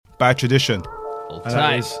by tradition. Hold And that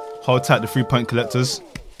tight. is hold tight the 3-point collectors.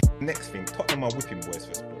 Next thing, Tottenham are whipping boys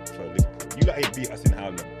for Liverpool. You lot ain't beat us in how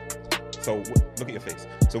long? So look at your face.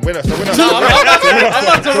 So when I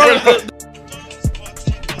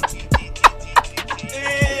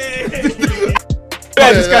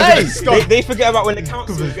they forget about when the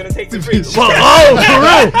council is going to take the bridge. Oh, for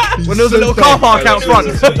real? When there was a little car park out front.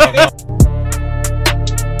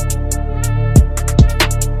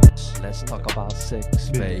 Let's talk about sex,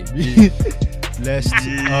 baby. Let's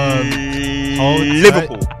hold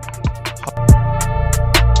Liverpool.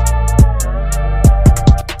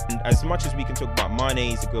 And as much as we can talk about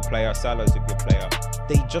Mane is a good player, Salah is a good player,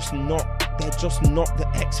 they're just not the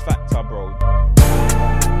X factor, bro.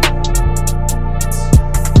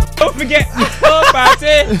 Don't forget about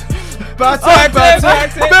it.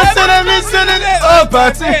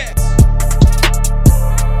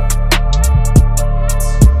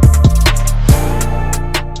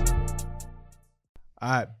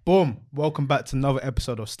 Alright, boom. Welcome back to another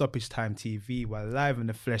episode of Stoppage Time TV. We're live in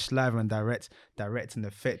the flesh, live and direct in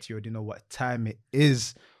effect. You already know what time it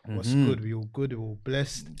is. What's good? We all good, we all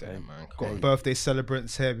blessed. Damn, man, Got birthday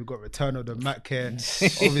celebrants here. We've got Return of the Mac here.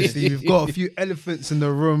 Obviously, we've got a few elephants in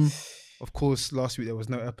the room. Of course, last week there was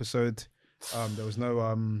no episode. There was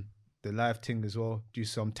no the live thing as well due to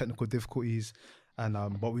some technical difficulties. And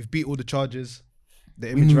but we've beat all the charges. The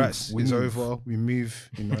image rights is over. We move.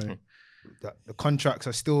 You know, the contracts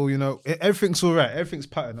are still. You know, everything's all right. Everything's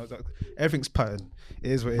pattern. I was like, everything's pattern. It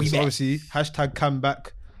is what it is. Obviously, hashtag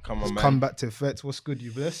comeback. Come on, man. Come back to effect. What's good,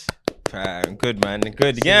 you bless? Good, man.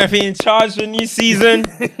 Good. Yeah, feeling charged for a new season.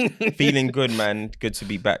 Feeling good, man. Good to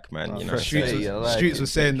be back, man. You know, Streets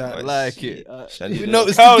was saying that. I like it. you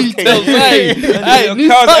notice the details.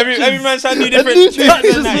 Every man's trying to do different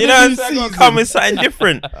tricks and that. You know, so I gotta come with something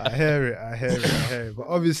different. I hear it. But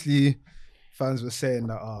obviously, fans were saying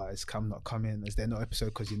that, it's not coming. Is there no episode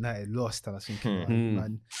because United lost? And I was thinking,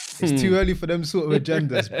 man, it's too early for them sort of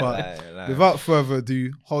agendas. But without further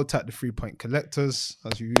ado, hold tight the 3-point collectors,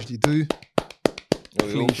 as you usually do.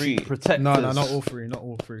 All three. Protectors. No, not all three.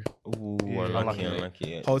 Ooh, unlucky.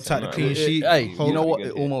 Yeah. Hold tight the clean sheet. Hey, you know what?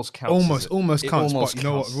 It almost counts. Almost counts. But you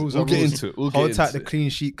know what? Rules We'll are get rules. into it. Hold tight the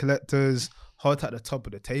clean sheet collectors. Hold tight the top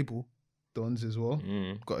of the table. Dons as well.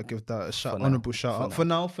 Got to give that a shout, honourable shout out. For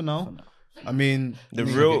now. I mean, the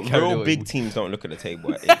real big teams don't look at the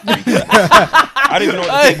table. I don't even know what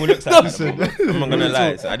the table looks like. I'm not gonna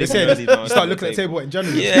lie. So I didn't really know. Start looking at the table in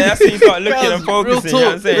general. Yeah, that's when you start looking and focusing. You know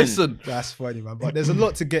what I'm saying? Listen, That's funny, man. But there's a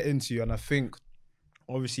lot to get into, and I think,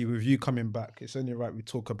 obviously, with you coming back, it's only right we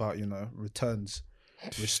talk about, you know, returns,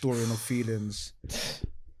 restoring of feelings,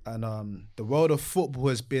 and the world of football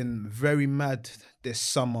has been very mad this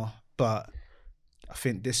summer, but I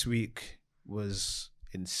think this week was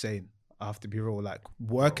insane. I have to be real. Like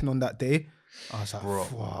working on that day, I was like,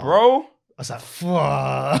 Bro. I was like,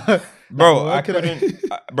 Bro, I couldn't.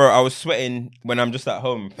 Bro, I was sweating when I'm just at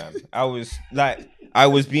home, fam. I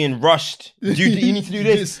was being rushed. You need to do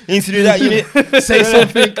this. You need to do that. You need say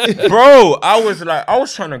something, bro. I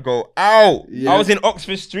was trying to go out. Yeah. I was in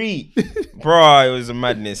Oxford Street, bro. It was a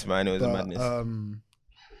madness, man. It was a madness.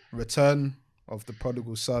 Return of the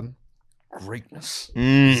prodigal son. greatness.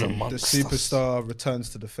 The superstar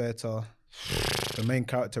returns to the theatre. The main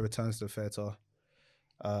character returns to the theatre.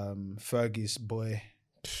 Fergie's boy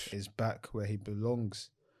is back where he belongs.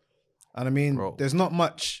 And I mean, there's not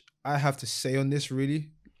much I have to say on this, really.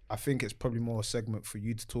 I think it's probably more a segment for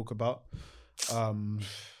you to talk about.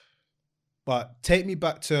 But take me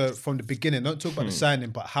back to from the beginning. Don't talk about the signing,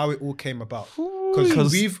 but how it all came about.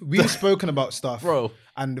 Because we've spoken about stuff, bro.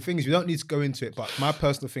 And the thing is, we don't need to go into it. But my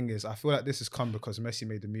personal thing is, I feel like this has come because Messi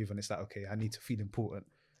made the move, and it's like, okay, I need to feel important.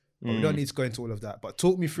 But we don't need to go into all of that. But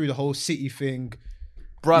talk me through the whole City thing,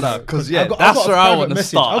 brother. Because that's where I want to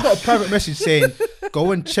start. I got a private message saying,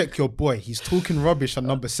 "Go and check your boy. He's talking rubbish on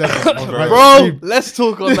number 7." Bro, let's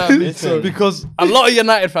talk on that because a lot of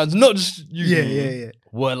United fans, not just you, yeah,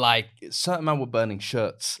 were like, certain man were burning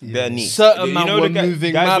shirts. Certain man were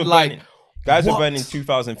moving mad like. Guys were burning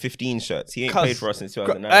 2015 shirts. He ain't played for us since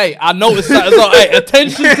 2009. Hey, I noticed that as well. Hey,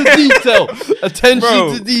 attention to detail.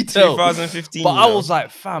 Attention to detail. 2015. But I was like,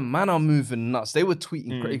 fam, man, I'm moving nuts. They were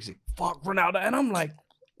tweeting crazy. Fuck Ronaldo. And I'm like,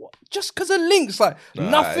 what? Just because of links. Like,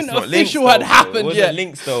 nothing official had happened yet. It wasn't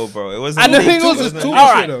links though, bro. It wasn't. And the thing was, all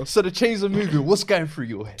right, though. so the chains are moving. What's going through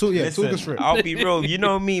your head? Talk us through it. I'll be real. You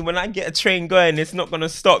know me, when I get a train going, it's not going to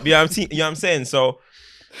stop. You know what I'm saying? So,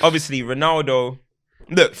 obviously, Ronaldo...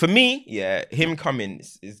 Look, for me, him coming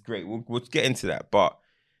is great. We'll get into that. But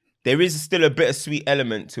there is still a bittersweet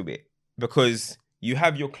element to it because you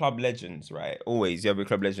have your club legends, right? Always, you have your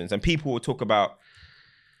club legends. And people will talk about,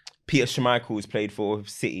 Peter Schmeichel's played for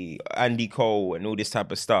City, Andy Cole, and all this type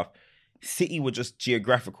of stuff. City were just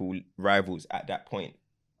geographical rivals at that point.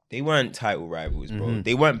 They weren't title rivals, bro.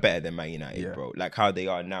 They weren't better than Man United, bro. Like how they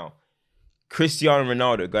are now. Cristiano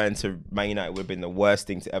Ronaldo going to Man United would have been the worst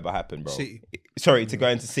thing to ever happen, bro. To go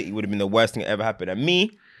into City would have been the worst thing that ever happened. And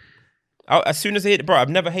me, as soon as I hit, bro, I've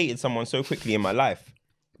never hated someone so quickly in my life.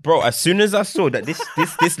 Bro, as soon as I saw that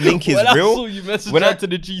this link is real, when I to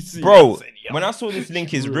the GC, bro, when I saw this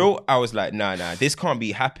link is real, I was like, nah, this can't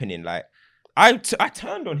be happening. Like, I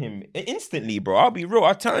turned on him instantly, bro. I'll be real.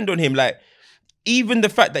 I turned on him. Like, even the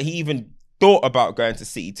fact that he even thought about going to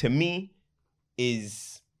City, to me,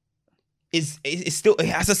 is still,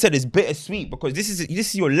 as I said, it's bittersweet because this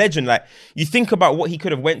is your legend. Like, you think about what he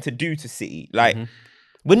could have went to do to City. Like,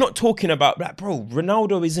 we're not talking about, like, bro,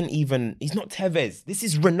 Ronaldo he's not Tevez. This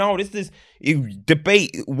is Ronaldo. You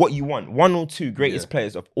debate what you want. 1 or 2 greatest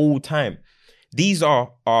players of all time. These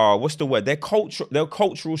are what's the word? They're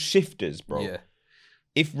cultural shifters, bro. Yeah.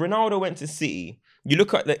 If Ronaldo went to City, you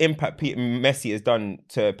look at the impact Messi has done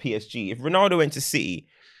to PSG. If Ronaldo went to City,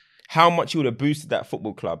 how much he would have boosted that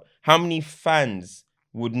football club. How many fans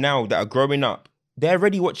would now that are growing up, they're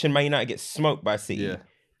already watching Man United get smoked by City. Yeah.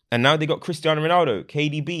 And now they got Cristiano Ronaldo,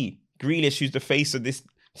 KDB, Grealish, who's the face of this,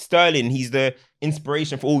 Sterling, he's the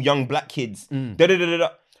inspiration for all young black kids. They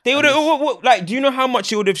would have, like, do you know how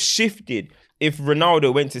much it would have shifted if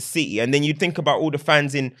Ronaldo went to City? And then you think about all the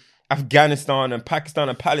fans in Afghanistan and Pakistan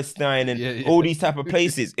and Palestine and all these type of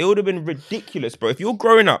places. It would have been ridiculous, bro. If you're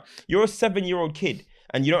growing up, you're a 7-year-old kid,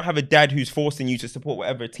 and you don't have a dad who's forcing you to support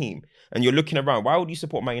whatever team, and you're looking around, why would you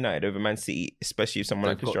support Man United over Man City, especially if someone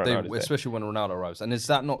like Cristiano Ronaldo is especially when Ronaldo arrives? And is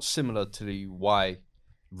that not similar to why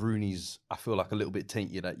Rooney's, I feel like, a little bit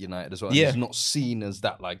tainted at United as well? Yeah. He's not seen as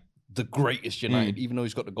that, like, the greatest United, even though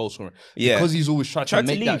he's got the goal scorer. Yeah. Because he's always tried to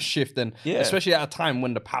make that shift, and especially at a time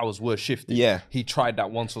when the powers were shifting. Yeah. He tried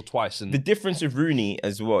that once or twice. And the difference with Rooney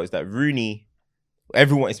as well is that Rooney...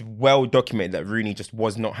 Everyone, it's well documented that Rooney just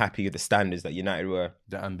was not happy with the standards that United were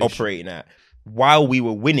operating at while we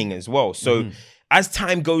were winning as well. So as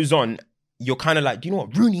time goes on, you're kind of like, do you know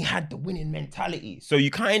what? Rooney had the winning mentality. So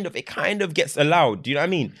it kind of gets allowed. Do you know what I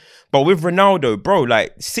mean? But with Ronaldo, bro,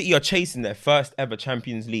 like City are chasing their first ever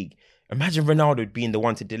Champions League. Imagine Ronaldo being the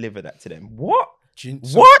one to deliver that to them. What?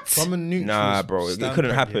 What? From a neutral nah, bro, it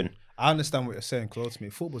couldn't happen. I understand what you're saying, close to me.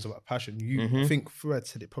 Football's about passion. You think Fred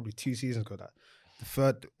said it probably 2 seasons ago that the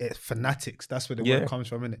third, it's fanatics. That's where the word comes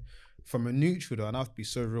from, innit? From a neutral, though, and I have to be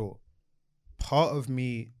so real, part of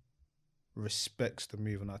me respects the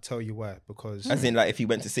move, and I'll tell you why. Because as in, like, if he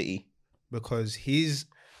went to City, because his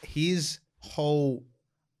whole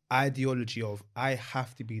ideology of I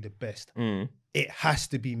have to be the best, it has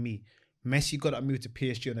to be me. Messi got that move to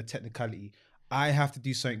PSG on a technicality. I have to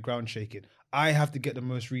do something ground shaking. I have to get the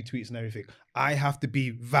most retweets and everything. I have to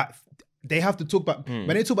be that. They have to talk about, when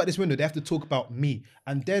they talk about this window, they have to talk about me.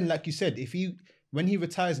 And then, like you said, when he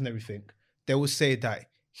retires and everything, they will say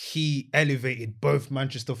that he elevated both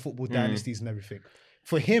Manchester football dynasties and everything.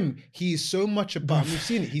 For him, he is so much about, we've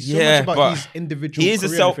seen it, he's so much about his individual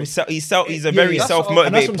career. He's a very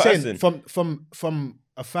self-motivated person. From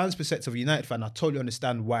a fan's perspective, a United fan, I totally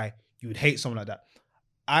understand why you would hate someone like that.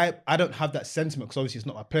 I don't have that sentiment because obviously it's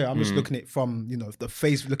not my player. I'm just looking at it from, the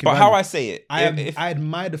face looking. But how I say it, I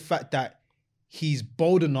admire the fact that he's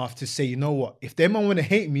bold enough to say, you know what, if them man want to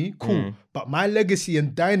hate me, cool. But my legacy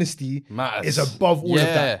and dynasty is above all of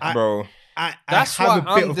that, bro. I have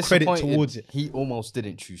a bit of credit towards it. He almost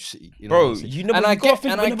didn't choose City, bro. You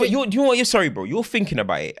know, sorry, bro. You're thinking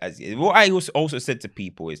about it as what I also said to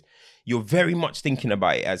people is you're very much thinking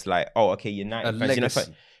about it as like, oh, okay, United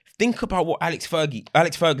fans. Think about what Alex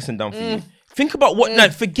Ferguson done for you. Think about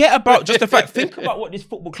what. Forget about just the fact. Think about what this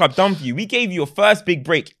football club done for you. We gave you your first big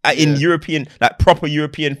break in European, like proper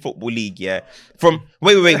European football league. Yeah. From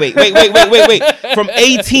wait. From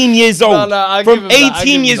 18 years old. From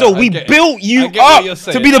 18 years old, we built you up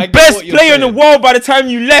to be the best player in the world. By the time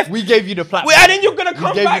you left, we gave you the platform. And then you're gonna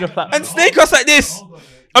come back and snake us like this.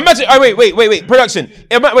 Imagine. Oh wait. Production.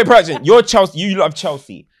 Production. You're Chelsea. You love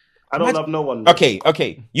Chelsea. I don't love no one.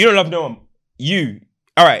 Okay. You don't love no one.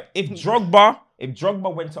 All right. If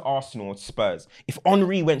Drogba went to Arsenal or Spurs, if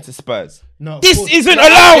Henry went to Spurs, this isn't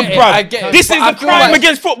allowed, bro. This is a crime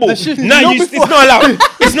against football. No, it's not allowed.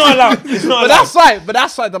 It's not allowed. But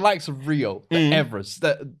that's like the likes of Rio, the Everest.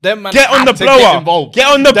 Them man get on the blower. Get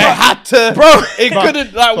on the blower. They had to, bro. It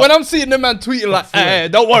couldn't. Like when I'm seeing them man tweeting like, "Hey,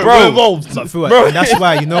 don't worry, we're involved." Bro, and that's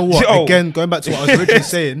why, you know what? Again, going back to what I was originally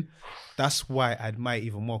saying. That's why I admire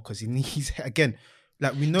even more, because he's again,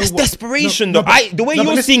 Like we know That's what, desperation, no, though. The way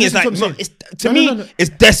you're seeing it's like it's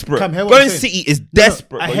desperate. Cam, hear what Going I'm saying. City is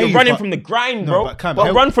desperate. I You're hear running you, from the grind, no, bro. but Cam,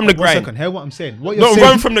 But run from the 1 grind. second, hear what I'm saying. What you're Don't saying.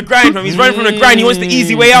 run from the grind, fam. He's running from the grind. He wants the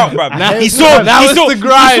easy way out, bro. He saw Messi.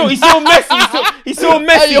 He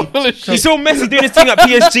saw Messi doing his thing at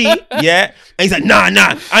PSG. Yeah, and he's like, nah.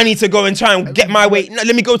 I need to go and try and get my way. No,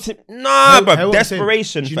 let me go to but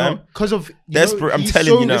desperation, fam. Because of desperate. I'm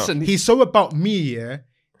telling you now. Listen, he's so about me. Yeah.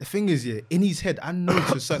 The thing is, yeah, in his head, I know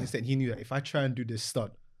to a certain extent he knew that if I try and do this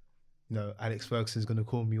stunt, Alex Ferguson's gonna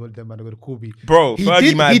call me. All of them are gonna call me. Bro, he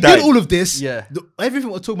Fergie did all of this. Yeah. Everything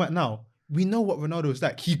we're talking about now, we know what Ronaldo is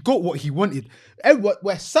like. He got what he wanted.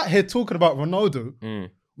 We're sat here talking about Ronaldo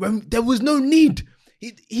when there was no need.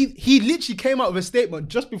 He literally came out with a statement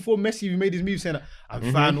just before Messi even made his move saying,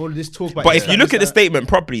 I'm fine, all of this talk about. But if you look at the statement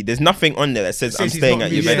properly, there's nothing on there that says I'm staying at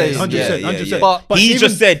Juventus. 100%. But he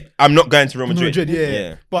just said, I'm not going to Real Madrid.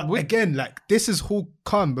 Yeah. But again, like, this is who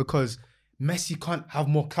come because Messi can't have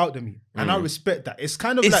more clout than me. And I respect that. It's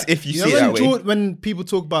kind of like, if you see it that way. When people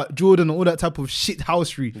talk about Jordan and all that type of shit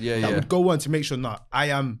housery that would go on to make sure, I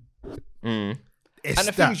am. And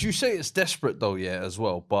the thing is, you say it's desperate though, as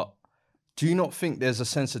well, but do you not think there's a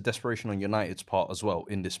sense of desperation on United's part as well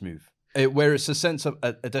in this move? Where it's a sense of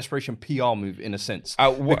a desperation PR move in a sense.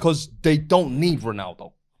 Because they don't need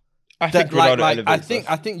Ronaldo. I think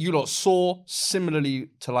I think you lot saw similarly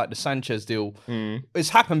to like the Sanchez deal. It's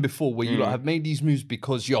happened before where you lot have made these moves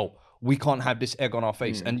because we can't have this egg on our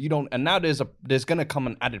face. And now there's gonna come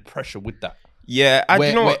an added pressure with that. Yeah,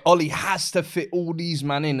 where Oli has to fit all these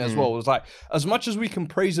man in as well. It's like, as much as we can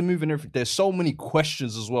praise the move and everything, there's so many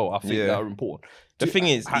questions as well, I think, that are important. The thing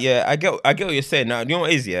is, I get what you're saying. Now, you know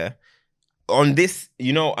what it is, on this,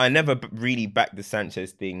 I never really backed the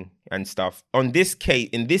Sanchez thing and stuff. On this case,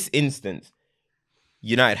 in this instance,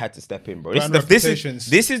 United had to step in, bro.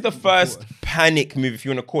 This is the first panic move, if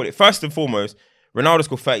you want to call it. First and foremost, Ronaldo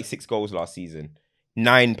scored 36 goals last season.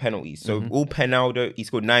 9 penalties. So all Penaldo, he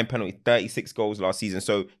scored 9 penalties, 36 goals last season.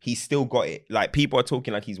 So he's still got it. Like, people are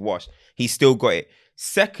talking like he's washed. He's still got it.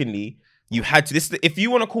 Secondly, you had to, if you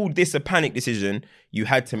want to call this a panic decision, you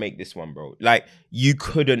had to make this one, bro. Like, you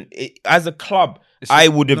couldn't, as a club, I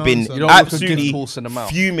would have been absolutely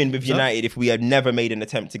fuming with United if we had never made an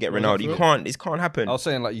attempt to get Ronaldo. It can't happen. I was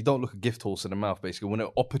saying, like, you don't look a gift horse in the mouth, basically, when an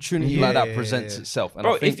opportunity like that presents itself. And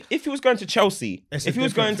bro, if he was going to Chelsea, if he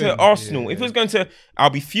was going to Arsenal, if he was going to, I'll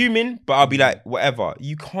be fuming, but I'll be like, whatever.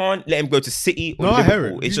 You can't let him go to City or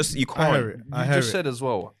Liverpool. It's just, you can't. You just said as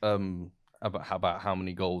well about how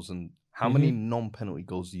many goals and how many non-penalty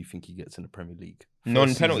goals do you think he gets in the Premier League?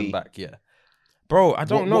 Non-penalty? Back, yeah. Bro, I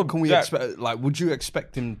don't know. What can we expect? Like, would you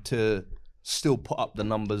expect him to still put up the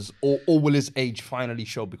numbers, or will his age finally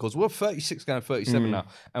show? Because we're 36 going 37 now,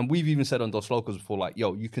 and we've even said on Dos Locos before, like,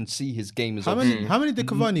 you can see his game is. How many did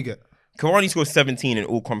Cavani get? Cavani scored 17 in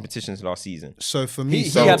all competitions last season. So for me,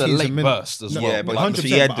 he had a late burst as well. Yeah, but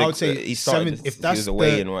 100%. But I would say he started. If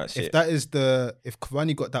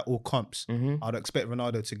Cavani got that all comps, I'd expect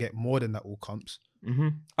Ronaldo to get more than that all comps.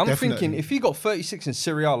 I'm thinking if he got 36 in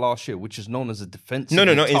Serie A last year, which is known as a defensive. No,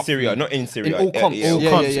 not in Serie A. Not in Serie A. In all comps.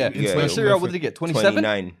 Yeah. In Serie A, what did he get? 27?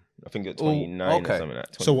 29. I think it's 29 or something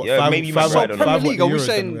like that. So what? Maybe Premier League, are we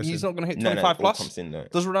saying he's not going to hit 25 plus?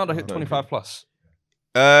 Does Ronaldo hit 25 plus?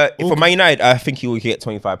 For Man United, I think he will get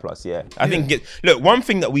 25 plus. Yeah, I think. Look, one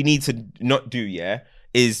thing that we need to not do,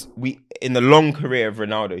 is in the long career of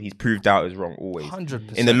Ronaldo, he's proved out as wrong always.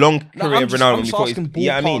 100%. In the long career of Ronaldo,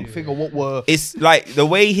 it's like the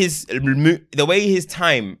way his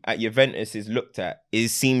time at Juventus is looked at. It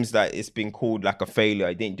seems that it's been called like a failure.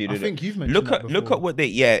 I didn't do that. I think you've mentioned that before. Look at what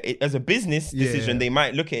as a business decision, they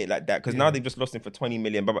might look at it like that because now they've just lost him for 20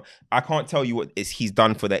 million. But I can't tell you what he's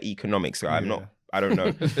done for their economics. I'm not. I don't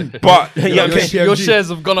know. But your shares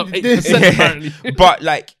have gone up 8% apparently. But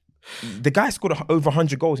like, the guy scored over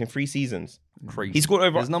 100 goals in 3 seasons. Crazy. He scored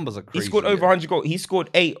over. His numbers are crazy. He scored over 100 goals. He scored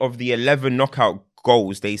 8 of the 11 knockout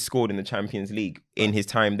goals they scored in the Champions League in his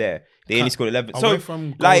time there. They only scored 11. So,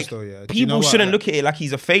 like, people shouldn't look at it like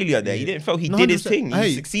he's a failure there. He didn't feel he did his thing.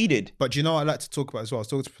 He succeeded. But do you know what I'd like to talk about as well? I was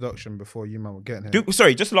talking to production before you, man, were getting here.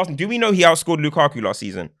 Sorry, just the last thing. Do we know he outscored Lukaku last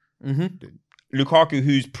season? Lukaku,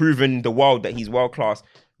 who's proven the world that he's world class,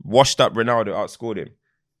 washed up Ronaldo, outscored him.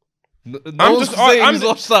 I'm just saying. I'm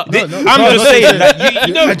just saying. I'm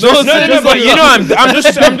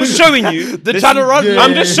just showing you.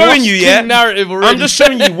 I'm just showing you. Yeah, narrative already. I'm just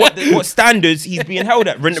showing you what standards he's being held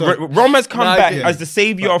at. Rom has come back as the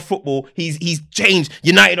savior of football. He's changed.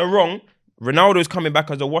 United are wrong. Ronaldo's coming back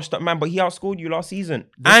as a washed up man, but he outscored you last season,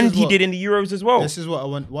 and he did in the Euros as well. This is what I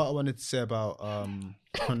wanted to say about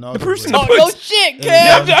Ronaldo The proof's in was. the pudding. shit,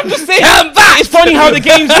 Yeah, I'm just saying. It's funny how the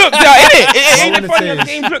game's looked at, innit? What I Ain't it wanna funny say how the is,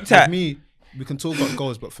 game's looked with at? me, we can talk about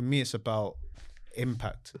goals, but for me, it's about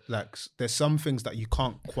impact. Like, there's some things that you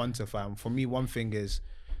can't quantify. And for me, one thing is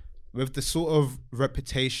with the sort of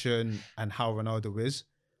reputation and how Ronaldo is,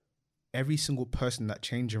 every single person in that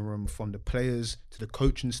changing room, from the players to the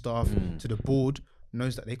coaching staff to the board,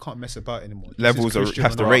 knows that they can't mess about anymore. Levels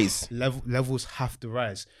have to raise. Levels have to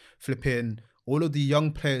rise. Flipping all of the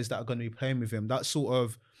young players that are going to be playing with him. That sort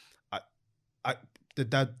of, the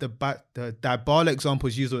Dybala example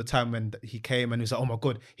is used all the time when he came and he was like, oh my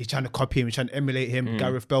God, he's trying to copy him, he's trying to emulate him,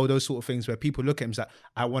 Gareth Bale, those sort of things where people look at him and say,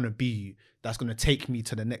 I want to be you. That's going to take me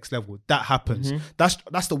to the next level. That happens.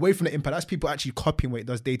 That's the way from the impact. That's people actually copying what he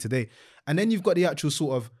does day to day. And then you've got the actual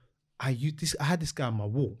sort of, I had this guy on my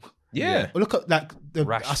wall. Yeah. Look at I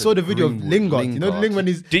Rashford, saw the video Greenwood, of Lingard. You know the Lingard when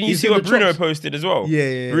he's. Didn't you he's see in what the Bruno drops? posted as well?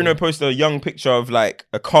 Yeah. Bruno posted a young picture of like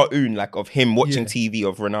a cartoon, like of him watching Yeah. TV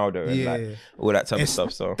of Ronaldo and like all that type of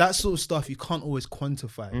stuff. So that sort of stuff you can't always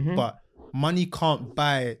quantify, but money can't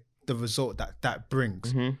buy the result that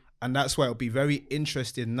brings, and that's why it'll be very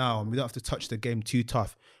interesting now. And we don't have to touch the game too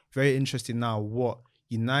tough. Very interesting now what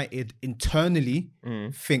United internally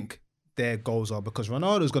think their goals are, because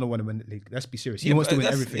Ronaldo's going to want to win the league. Let's be serious. He wants to win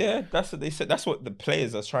everything. Yeah, that's what they said. That's what the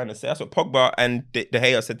players are trying to say. That's what Pogba and De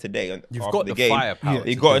Gea said today. You've after got the the game. firepower.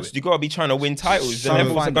 You got to be trying to win titles. The So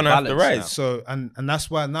levels are find going to the have to balance rise. now. So and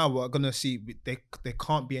that's why now we're gonna see there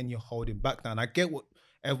can't be any holding back now. And I get what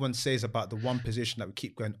everyone says about the one position that we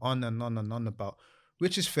keep going on and on and on about,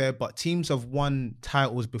 which is fair. But teams have won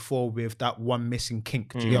titles before with that one missing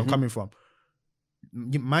kink. Do you get where I'm coming from?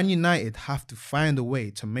 Man United have to find a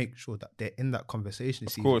way to make sure that they're in that conversation.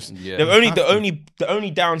 Of course, Yeah. the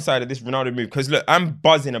only downside of this Ronaldo move, because look, I'm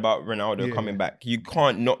buzzing about Ronaldo coming back. You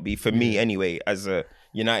can't not be, for me anyway, as a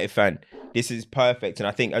United fan. This is perfect, and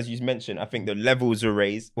I think, as you mentioned, I think the levels are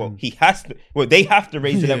raised. Well, they have to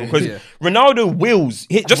raise the level, because Ronaldo wills.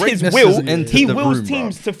 Just his Greatness will, has entered he the wills room,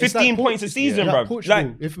 teams bruv. to 15 points a season, Like bro. Portugal,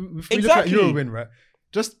 Like, if we look at exactly. Euro win, right?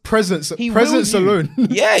 Just presence He wills you. alone.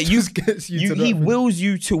 Yeah, just gets you to he that. wills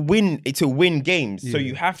you to win games. So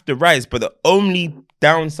you have to rise. But the only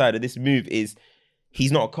downside of this move is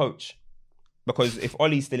he's not a coach. Because if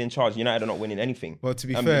Ollie's still in charge, United are not winning anything. Well, to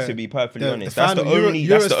be fair, to be perfectly the honest, final- that's the only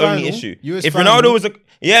Euro's only final- issue. Euro's If final- Ronaldo was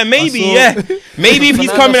maybe saw- maybe if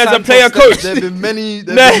he's Fernando coming as a Santos player said coach. There've been many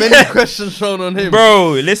questions thrown on him.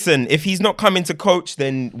 Bro, listen, if he's not coming to coach,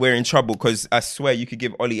 then we're in trouble, because I swear you could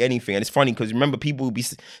give Ollie anything. And it's funny because remember, people will be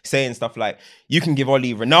saying stuff like, you can give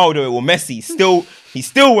Ollie Ronaldo or Messi, he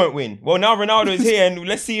still won't win. Well, now Ronaldo is here, and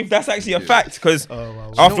let's see if that's actually a fact, because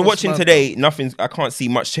after watching today, I can't see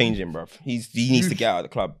much changing, bro. He needs to get out of the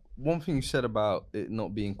club. One thing you said about it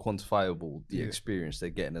not being quantifiable, the experience they're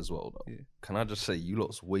getting as well, though. Can I just say, you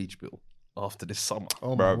lot's wage bill after this summer.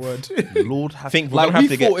 Oh my Bruv. word. Lord have Think we're like gonna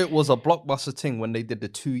have we to thought it was a blockbuster thing when they did the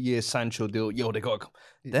 2-year Sancho deal. Yo, they got to come.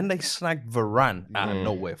 Then they snagged Varane out of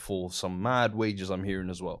nowhere for some mad wages, I'm hearing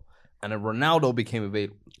as well. And then Ronaldo became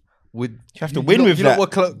available. You have to win with you that. know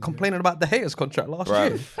what complaining about the Hayes contract last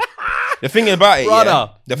year. The thing about it,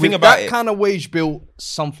 Brother, the thing with about that it, kind of wage bill,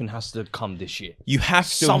 something has to come this year. you have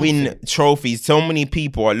to win trophies. So many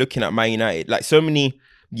people are looking at Man United, like so many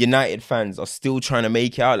United fans are still trying to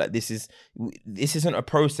make it out like this isn't a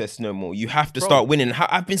process no more. You have to start winning.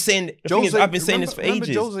 I've been saying I've been saying this for ages.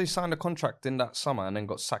 Remember Jose signed a contract in that summer and then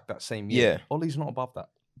got sacked that same year. Yeah. Ollie's not above that.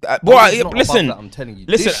 Listen, that, I'm telling you.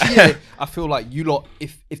 listen. This year, I feel like you lot,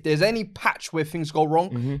 if there's any patch where things go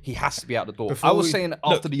wrong, he has to be out the door. I was saying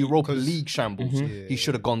after the Europa League shambles, he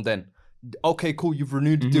should have gone then. Okay, cool, you've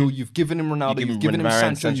renewed the deal, you've given him Ronaldo, you've given him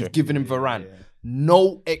Sancho, you've given him Varane.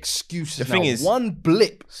 No excuses. The thing is, one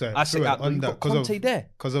blip, So, I said, on you've that, got Conte there.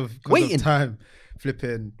 Because of Waiting. time,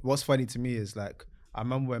 flipping. What's funny to me is like, I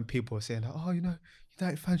remember when people were saying, like, oh,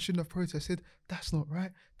 United fans shouldn't have protested. That's not right.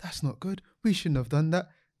 That's not good. We shouldn't have done that.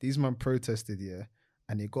 These men protested,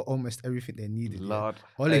 and they got almost everything they needed. Lord.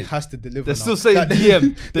 Ollie has to deliver. They're now. still saying That-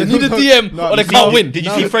 DM. They need a DM or they Did can't you- win. Did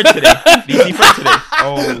you see Fred today? Did you see Fred today?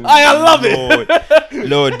 Oh, I love it.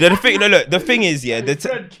 Lord, the thing is,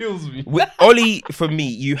 Fred kills me. with Ollie, for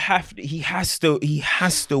me, he has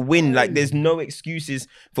to win. Like, there's no excuses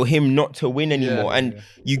for him not to win anymore. And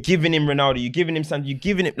you're giving him Ronaldo, you're giving him Sancho, you're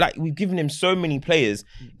giving him, like, we've given him so many players.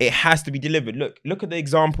 It has to be delivered. Look at the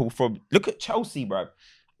example look at Chelsea, bro.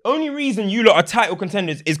 only reason you lot are title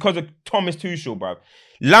contenders is because of Thomas Tuchel, bro.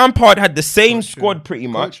 Lampard had the same squad pretty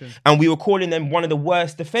much, and we were calling them one of the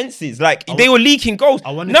worst defenses. Like, they were leaking goals.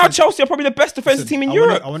 Now Chelsea are probably the best defensive team in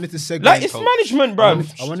Europe. I wanted to segue. Like, it's management, bro.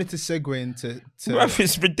 I wanted to segue into... Bro,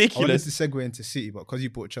 it's ridiculous. I wanted to segue into City, but because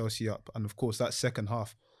you brought Chelsea up, and of course, that second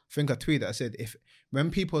half, I think I tweeted, I said,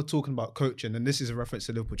 when people are talking about coaching, and this is a reference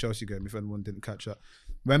to Liverpool-Chelsea game, if anyone didn't catch that,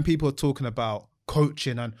 when people are talking about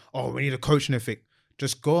coaching and, we need a coaching effect,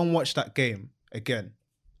 just go and watch that game again.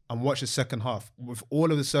 And watch the second half with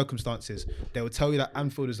all of the circumstances. They will tell you that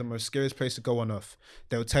Anfield is the most scariest place to go on earth.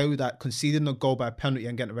 They will tell you that conceding a goal by a penalty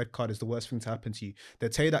and getting a red card is the worst thing to happen to you. They'll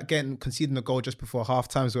tell you that conceding a goal just before half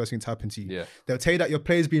time is the worst thing to happen to you. Yeah. They'll tell you that your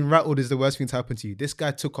players being rattled is the worst thing to happen to you. This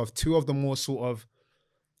guy took off two of the more sort of,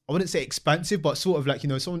 I wouldn't say expansive, but sort of like,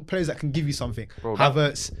 some players that can give you something. Bro,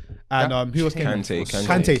 Havertz and who else came in?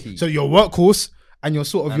 Kante. So your workhorse and your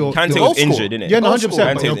sort of your Kante your was injured, didn't it? Yeah, no,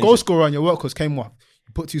 100%. But your goal scorer and your workhorse came off.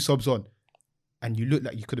 Put two subs on, and you look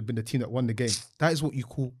like you could have been the team that won the game. That is what you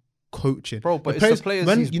call coaching, bro. But it's the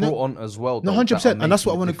players he's brought on as well. No, 100%, and that's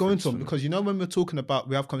what I want to go into because when we're talking about,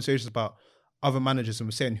 we have conversations about other managers, and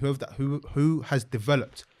we're saying who has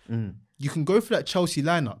developed. You can go for that Chelsea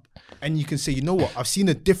lineup, and you can say, you know what, I've seen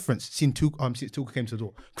a difference. Since Tuchel came to the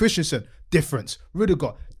door, Christensen, difference.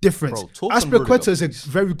 Rudiger, difference. Aspilicueta is a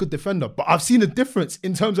very good defender, but I've seen a difference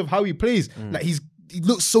in terms of how he plays. Like he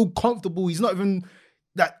looks so comfortable. He's not even.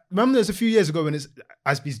 Remember there's a few years ago when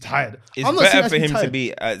Aspie's tired. It's better for him to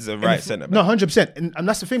be as a right centre back. No, 100%. And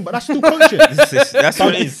that's the thing, but that's still coaching. That's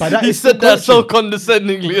what it is. He said that so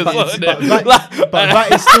condescendingly as well. But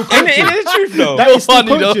that is still coaching. Ain't it the truth though? That is still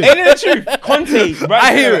coaching. Ain't it the truth? Conte,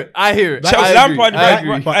 right? I hear it. Chelsea, Lampard, right?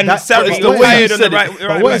 And Sarri, the way on the right.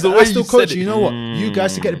 But what is the way still coaching? You know what? You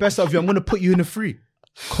guys, to get the best out of you, I'm going to put you in a free.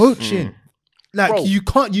 Coaching. Like,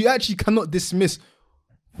 you actually cannot dismiss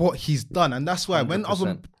what he's done, and that's why 100%. When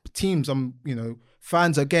other teams,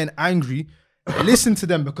 fans are getting angry, listen to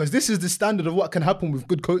them because this is the standard of what can happen with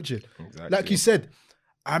good coaching. Exactly. Like you said,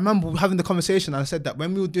 I remember having the conversation and I said that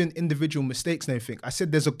when we were doing individual mistakes and everything, I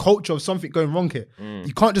said there's a culture of something going wrong here.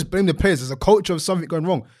 You can't just blame the players. There's a culture of something going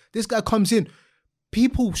wrong. This guy comes in.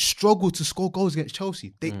 People struggle to score goals against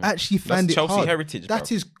Chelsea. They actually find it Chelsea hard. heritage.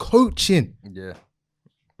 That is coaching. Yeah.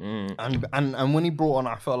 And when he brought on,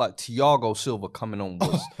 I felt like Thiago Silva coming on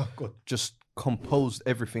was just composed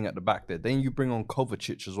everything at the back there. Then you bring on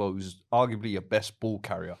Kovacic as well, who's arguably your best ball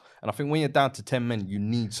carrier. And I think when you're down to 10 men, you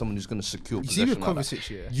need someone who's going to secure possession. You see with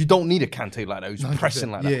Kovacic, you don't need a Kante like that who's 100%.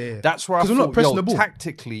 Pressing like that. Yeah. That's where I thought,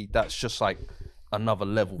 tactically, that's just like another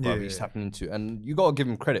level, bro, he's tapping into. And you got to give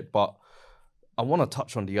him credit, but I want to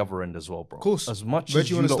touch on the other end as well, bro. Of course. As much as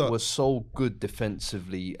you lot were so good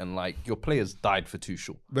defensively and like your players died for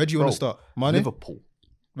Tuchel. Where do you want to start? Mane? Liverpool.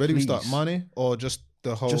 Where do we start? Mane or just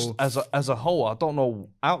the whole? Just as a whole, I don't know.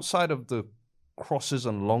 Outside of the crosses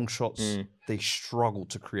and long shots, they struggle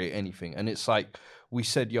to create anything. And it's like we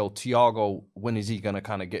said, Thiago, when is he going to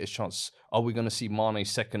kind of get his chance? Are we going to see Mane's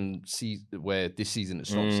second season where this season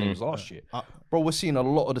it's not the same as last year? Bro, we're seeing a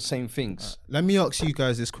lot of the same things. Let me ask you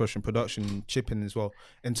guys this question, production, chip in as well.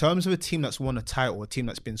 In terms of a team that's won a title, a team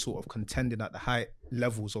that's been sort of contending at the high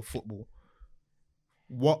levels of football,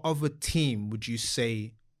 what other team would you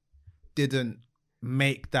say didn't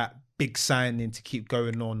make that big signing to keep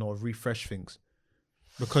going on or refresh things?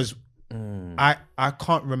 Because I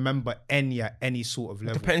can't remember any at any sort of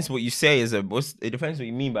level. It depends what you say it depends what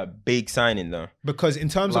you mean by big signing though. Because in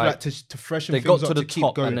terms of like to freshen things up, they got to the keep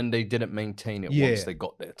top going. And then they didn't maintain it once they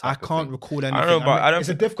got there. I can't recall anything. I don't know, but it's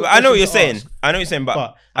a difficult. I know what you're saying. I know what you're saying,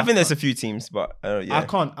 but I think there's a few teams, but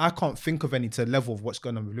I can't think of any to the level of what's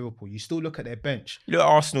going on with Liverpool. You still look at their bench. You look at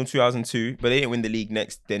Arsenal 2002, but they didn't win the league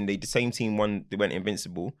next. Then the same team won. They went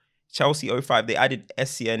invincible. Chelsea 05, they added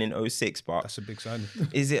SCN in 06, but that's a big signing.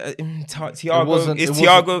 Is it Thiago? Is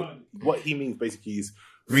Thiago? What he means basically is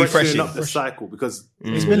refreshing up the cycle because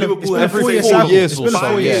it's been Liverpool every 4 years. It's been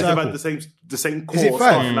 4 years. They've had the same core. Is it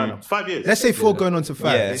 5? 5 years. Let's say 4 going on to 5.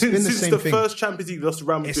 Yeah. It's been the since same the thing. first Champions League lost to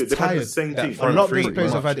Real Madrid, they've had the same team. A lot of those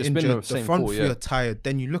players have had injured. The front 4, three are tired.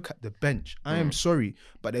 Then you look at the bench. I am sorry,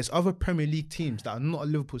 but there's other Premier League teams that are not at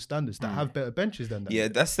Liverpool standards that have better benches than that. Yeah,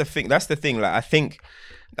 that's the thing. Like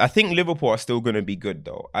I think Liverpool are still going to be good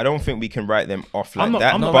though. I don't think we can write them off like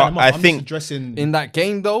that. But I think addressing in that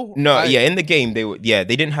game though. In the game they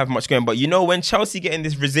didn't have much going. But you know when Chelsea get in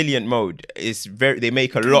this resilient mode, they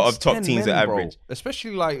make a lot of top teams at average.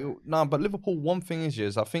 Especially but Liverpool. One thing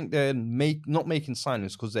is I think they're not making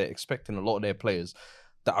signings because they're expecting a lot of their players.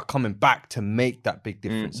 that are coming back to make that big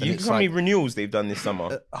difference. You know how many renewals they've done this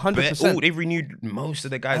summer? 100%. They've renewed most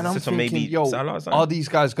of the guys. And I'm thinking, maybe Salah, are these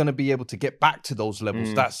guys going to be able to get back to those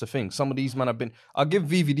levels? That's the thing. Some of these men have been. I'll give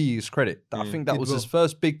VVD his credit. I think that was his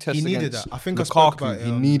first big test. He needed against that. I think Lukaku. I spoke about it.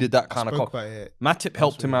 He needed that kind of. Matip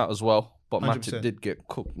helped him out as well. But 100%. Matip did get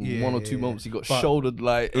cooked. One or two moments he got shouldered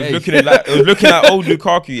like. It was looking at old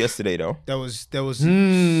Lukaku yesterday though. There was.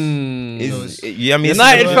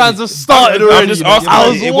 United fans have started already.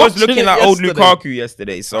 It was looking like old Lukaku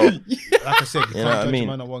yesterday. So, like I said, you can't judge a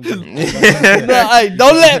man on one game.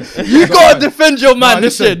 Don't let you gotta defend your man.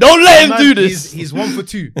 This shit. Don't let him do this. He's 1 for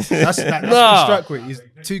 2. That's the strike rate. He's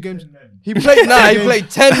 2 games. He played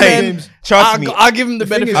 10 games. Trust me. I give him the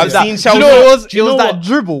benefit of that. I've seen Chelsea. You know what it was? It was that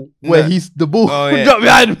dribble where he's the ball dropped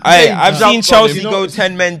behind him. I've seen Chelsea go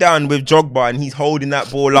 10 men down with Drogba and he's holding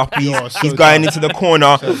that ball up. He's going into the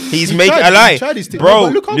corner. He's making a lie.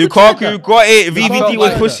 Bro, Lukaku got it. VVD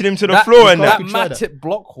was pushing him to the floor. And that Matip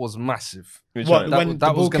block was massive. When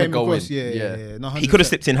that was going to go in. Yeah. He could have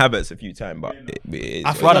slipped in Havertz a few times, but there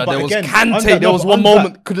was Kante. There was one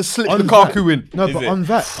moment could have slipped Lukaku in. No, but on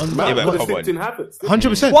that,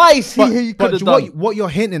 100%. Twice he could have done. What you're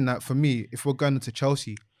hinting at for me, if we're going into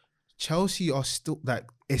Chelsea are still like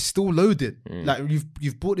it's still loaded. Like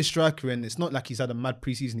you've bought this striker in. It's not like he's had a mad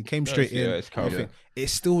preseason. He came straight in.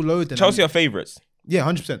 It's still loaded. Chelsea are favourites. Yeah,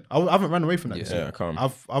 100%. I haven't run away from that. Yeah, I can't. I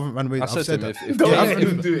haven't run away. I've said that. No.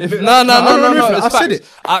 I've said it.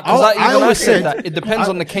 I always said that it depends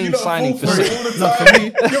on the Kane signing for City. No, for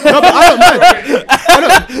me. No, but I don't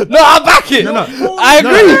mind. No, I back it. No. I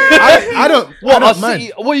agree. I don't. What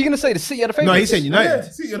are you gonna say? The City are the favourites? No, he's saying United. Yeah,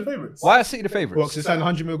 City are the favourites. Why are City the favourites? Well, because they're signing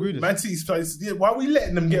 100 mil agreements. Man City's why are we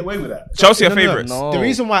letting them get away with that? Chelsea are favourites. The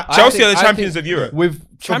reason why Chelsea are the champions of Europe. With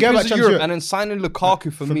champions of Europe, and then signing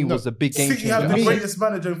Lukaku for me was a big game changer. City have the greatest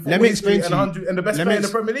manager in 4 weeks and the best player in the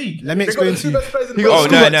Premier League. Let me explain to you. He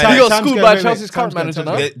got schooled by Chelsea's current manager.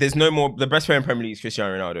 There's no more. The best player in Premier League is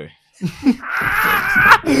Cristiano Ronaldo.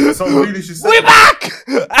 So really should say We're back.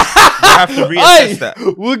 We have to reassess that.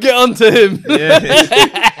 We'll get onto him.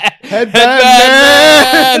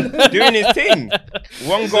 Headband man. Doing his thing.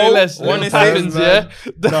 One goal, one assist.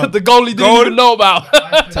 The goal he didn't even know about.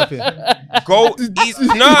 Goal.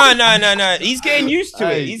 No. He's getting used to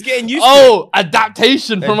it. He's getting used to it.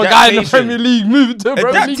 Adaptation from a guy in the Premier League moving to a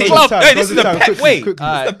Premier League club. Hey, this is the Pep way. This is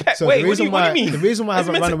the Pep way. What do you mean? The reason why I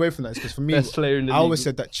haven't run away from that is because for me, I always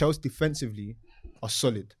said that Chelsea defensively are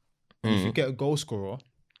solid. If you get a goal scorer,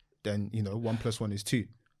 then 1 + 1 is 2.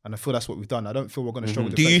 And I feel that's what we've done. I don't feel we're going to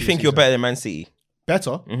struggle. Do you think you're better than Man City?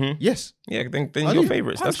 Better? Yes. Yeah, then your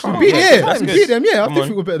favourites. That's calm. Beat them. Yeah, I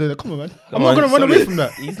think we're better than them. Come on, man. I'm not going to run away from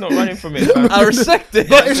that. He's not running from it. I respect it.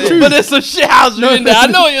 But it's true. But there's some shithousery in there. I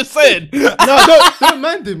know what you're saying. No, don't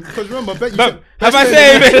mind him. Because remember, have I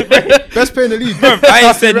said best player in the league? I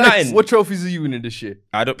ain't said nothing. What trophies are you winning this year?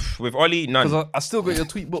 I don't. With Oli, none. Because I still got your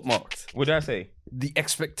tweet bookmarked. What did I say? The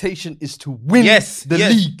expectation is to win the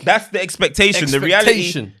league. That's the expectation. The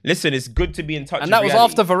reality. Listen, it's good to be in touch. And that was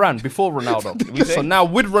after Varane, before Ronaldo. So now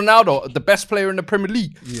with Ronaldo, the best player in the Premier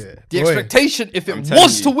League. Yeah. The expectation, if it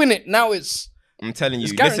was to win it, now it's. I'm telling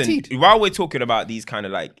you, guaranteed. Listen, while we're talking about these kind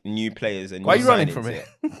of like new players and why are you running from it?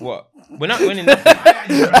 What? We're not winning nothing.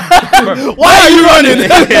 Why are you running?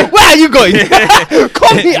 Where are you going?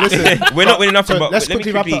 Come here. Listen, we're not winning nothing. But let's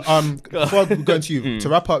quickly wrap up. Before we go into you, to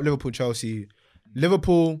wrap up Liverpool, Chelsea.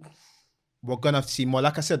 Liverpool, we're gonna have to see more.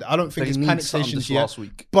 Like I said, I don't think it's panic stations yet. Last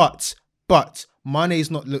week. But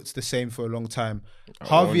Mane's not looked the same for a long time.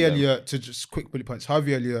 Harvey Elliott, to just quick bullet points.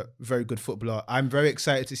 Harvey Elliott, very good footballer. I'm very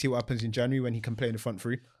excited to see what happens in January when he can play in the front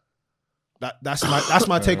three. That's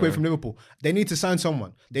my takeaway from Liverpool. They need to sign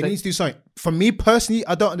someone. They need to do something. For me personally,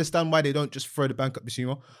 I don't understand why they don't just throw the bank at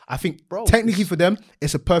Bissouma. I think technically for them,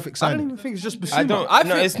 it's a perfect signing. I don't even think it's just Bissouma.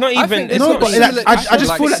 It's not even. I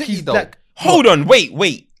just feel like he's like. Hold on, wait.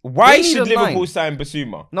 Why should Liverpool sign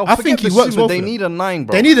Basuma? No, I think he works well. They need a 9,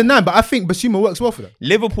 bro. They need a 9, but I think Basuma works well for them.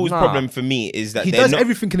 Liverpool's problem for me is that he does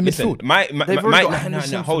everything in the midfield.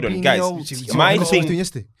 No, hold on, guys.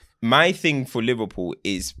 My thing for Liverpool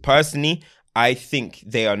is personally, I think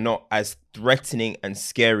they are not as threatening and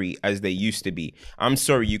scary as they used to be. I'm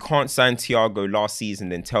sorry, you can't sign Thiago last season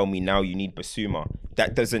then tell me now you need Basuma.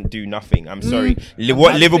 That doesn't do nothing. I'm sorry.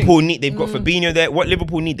 What Liverpool need, they've got Fabinho there. What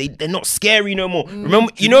Liverpool need, they're not scary no more.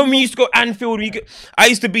 Remember, you know when we used to go Anfield, I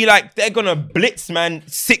used to be like, they're gonna blitz, man.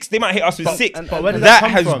 6, they might hit us with 6. That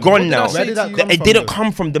has gone now. It didn't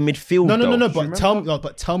come from the midfield. No.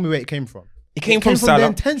 But tell me where it came from. It came from Salah. The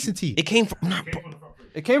intensity. It came from.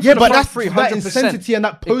 It came from but that's that intensity and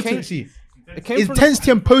that potency. It came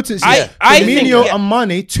intensity and potency. Firmino and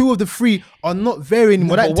Mane, 2 of the 3 are not there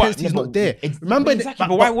anymore. That intensity is not there. Remember, exactly.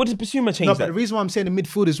 But why? What does Bissouma change? No, but the reason why I'm saying the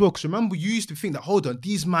midfield as well, because remember, you used to think that, hold on,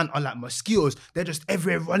 these men are like mosquitoes. They're just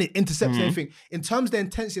everywhere running, intercepting everything. In terms of their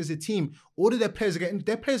intensity as a team, all of their players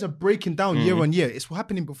are breaking down year on year. It's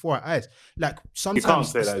happening before our eyes. Like sometimes you can't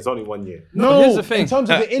say that. It's only 1 year. No, here's the thing. In terms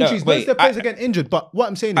of the injuries, most of their players are getting injured. But what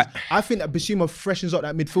I'm saying is, I think that Bissouma freshens up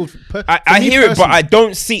that midfield. I hear it, but I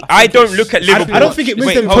don't see. I don't look at Liverpool. I don't think it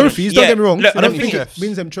wins them trophies. Don't get me wrong. I don't think it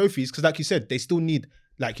wins them trophies because, like you said, they still need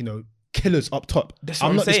killers up top.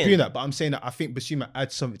 I'm not disputing that, but I'm saying that I think Bissouma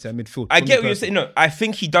adds something to their midfield. I get what you're saying. No, I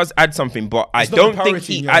think he does add something, but I don't think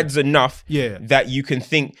he adds enough that you can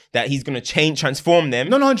think that he's going to transform them.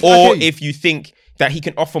 No, or if you think that he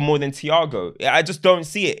can offer more than Thiago. I just don't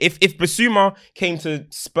see it. If Bissouma came to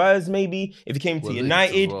Spurs, maybe, if he came to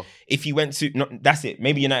United, if he went to, that's it,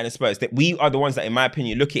 maybe United and Spurs, that we are the ones that, in my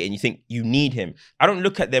opinion, look at it and you think you need him. I don't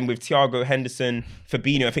look at them with Thiago, Henderson,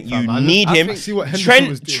 Fabinho. I think you need him.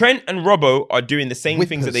 Trent and Robbo are doing the same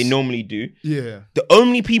things that they normally do. Yeah. The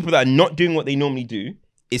only people that are not doing what they normally do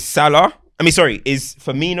is is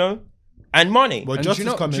Firmino and Mane. Well, do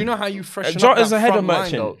you know how you freshen up that front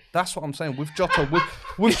line, though? That's what I'm saying. With Jota, with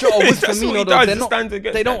Firmino,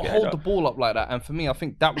 though, they don't hold the ball up like that. And for me, I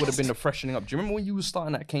think that would have been the freshening up. Do you remember when you were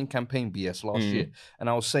starting that Kane campaign BS last year? And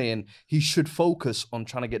I was saying he should focus on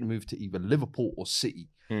trying to get the move to either Liverpool or City.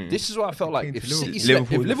 This is what I felt like. If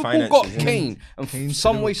Liverpool got Kane and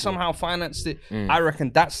some way somehow financed it, I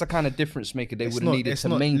reckon that's the kind of difference maker they would have needed to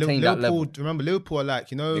maintain that level. Remember, Liverpool are like,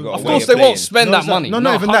 of course they won't spend that money. No,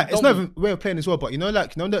 not even that. It's not even way of playing as well. But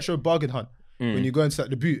that show Bargain Hunt. When you go into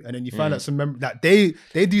the boot and then you find out some that they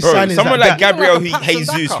do signings. Someone like Gabriel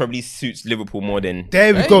Jesus probably suits Liverpool more than.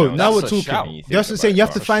 There we go. Now we're talking. That's what I'm saying. You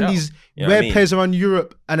have to find these rare players around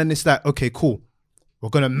Europe, and then it's like, okay, cool. We're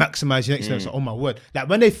going to maximize your next level. So, oh my word. Like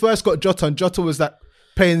when they first got Jota and Jota was like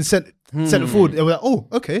playing centre forward, they were like, oh,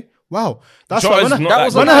 okay. Wow. That's what that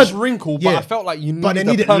was a nice wrinkle, but I felt like you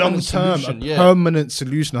needed a permanent solution. Permanent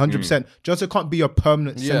solution, 100%. Jota can't be a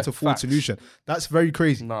permanent centre forward solution. That's very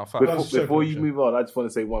crazy. Before you move on, I just want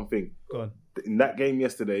to say one thing. Go on. In that game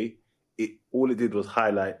yesterday, all it did was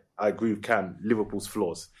highlight, I agree with Cam, Liverpool's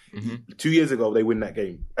flaws. 2 years ago, they win that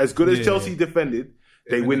game. As good as Chelsea defended,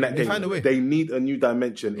 they win that game. They need a new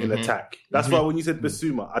dimension in attack. That's why when you said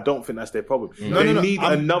Bissouma, I don't think that's their problem. They need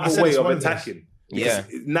another way of attacking. Yeah.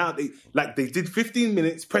 Now they did 15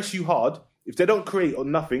 minutes, press you hard. If they don't create or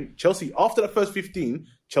nothing, Chelsea, after the first 15,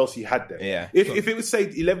 Chelsea had them. Yeah. If it was, say,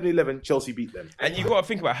 11-11, Chelsea beat them. And you got to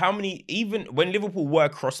think about how many, even when Liverpool were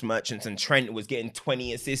cross merchants and Trent was getting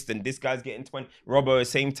 20 assists and this guy's getting 20, Robbo at the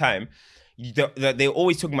same time, they're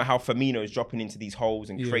always talking about how Firmino is dropping into these holes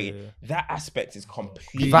and creating. That aspect is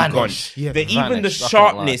completely gone. Yeah, even the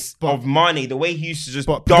sharpness of Mane, the way he used to just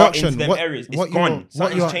dart into them areas, it's gone.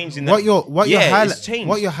 Something's changing. What you're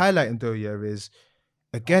highlighting though, is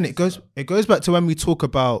again it goes back to when we talk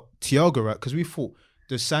about Thiago, right? Because we thought,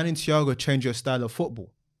 does signing Thiago change your style of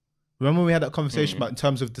football? Remember when we had that conversation about in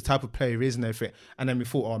terms of the type of player he is and everything, and then we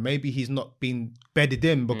thought, oh, maybe he's not being bedded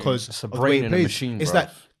in because it's a brain in a machine. It's like,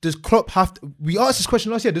 does Klopp have to? We asked this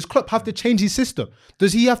question last year. Does Klopp have to change his system?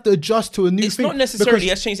 Does he have to adjust to a new thing? It's not necessarily he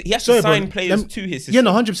has to change. He has to sign players to his system. Yeah,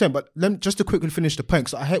 no, 100%. But just to quickly finish the point,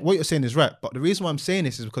 because I heard what you're saying is right. But the reason why I'm saying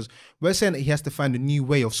this is because we're saying that he has to find a new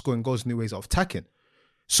way of scoring goals, new ways of attacking.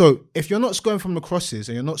 So if you're not scoring from the crosses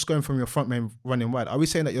and you're not scoring from your front man running wide, are we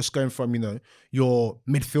saying that you're scoring from, your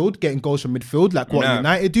midfield, getting goals from midfield, like what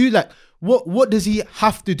United do? Like what does he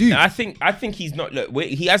have to do? I think he's not. Look,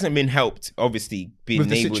 he hasn't been helped, obviously, being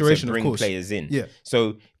able to bring players in. Yeah.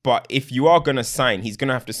 So, but if you are gonna sign, he's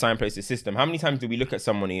gonna have to sign players to the system. How many times do we look at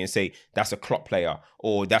somebody and say that's a Klopp player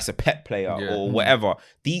or that's a Pep player or whatever?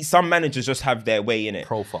 Some managers just have their way in it.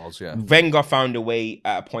 Profiles, yeah. Wenger found a way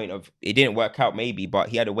at a point of it didn't work out maybe, but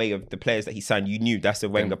he had a way of the players that he signed. You knew that's a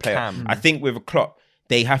Wenger player. I think with a Klopp,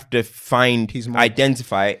 they have to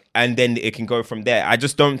identify, and then it can go from there. I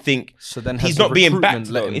just don't think he's not being backed.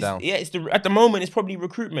 At the moment, it's probably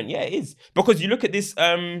recruitment. Yeah, it is. Because you look at this,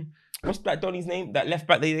 what's Black Donny's name? That left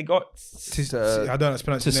back they got? I don't know how to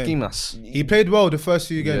pronounce his name. He played well the first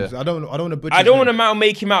few games. Yeah. I don't want to butcher I don't want to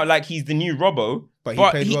make him out like he's the new Robbo.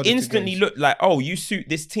 But he instantly looked like, oh, you suit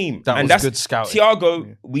this team. That's good scouting.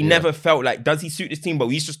 Thiago, we never felt like, does he suit this team? But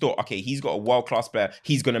we just thought, okay, he's got a world-class player.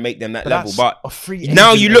 He's going to make them that level. But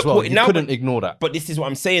now you look... You couldn't ignore that. But this is what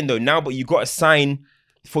I'm saying, though. Now, but you got to sign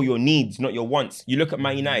for your needs, not your wants. You look at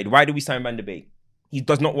Man United. Why do we sign Van der Beek? He's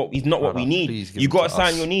not what we need. You got to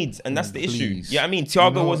sign your needs. And that's the issue. Yeah, I mean,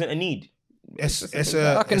 Thiago wasn't a need. I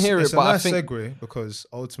can hear it, but I think... It's a nice segue because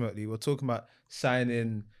ultimately we're talking about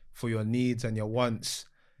signing for your needs and your wants.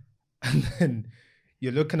 And then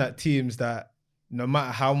you're looking at teams that no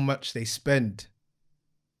matter how much they spend,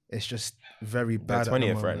 it's just very bad. They're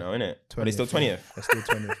 20th right now, isn't it? Are they still 20th? They're still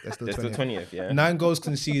 20th. They're still 20th, yeah. 9 goals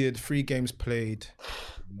conceded, 3 games played,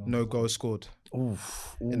 no goals scored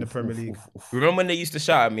in the Premier League. Remember when they used to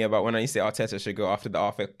shout at me about when I used to say Arteta should go after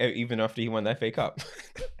even after he won the FA Cup?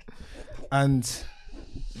 And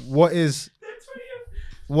what is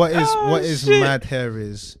mad here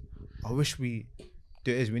is, I wish we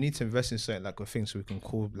need to invest in something like a thing so we can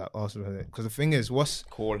call like Arsenal. Because the thing is,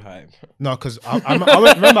 call hype? No, because I went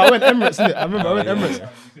Emirates, innit? I went Emirates.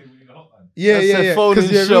 Yeah.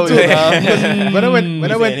 When I went,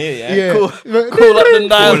 call up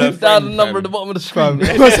the number at the bottom of the screen.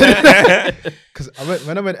 Because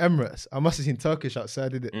when I went Emirates, I must have seen Turkish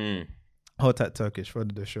outside, did it? Hot that Turkish for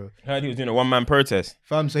the show. I heard he was doing a one-man protest.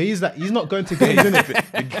 Fam, so he's not going to games,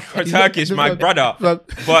 innit? Turkish, my brother. But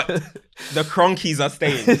the Cronkies are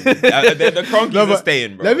staying. The Cronkies are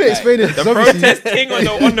staying, bro. Let me explain it. The protest thing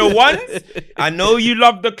on the ones. I know you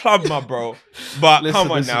love the club, my bro. But come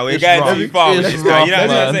on now, we're getting too far with this now. You know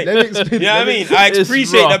what I'm saying? You know what I mean? I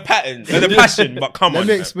appreciate the pattern, the passion, but come on.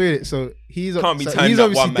 Let me explain it. So he's turning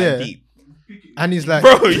up one man deep. And he's like,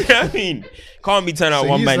 bro, you know what I mean? Can't be turning out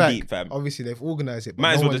one man deep, fam. Obviously, they've organised it. But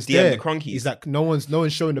might as well just DM the Cronkies. He's like, no one's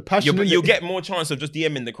showing the passion. You'll get more chance of just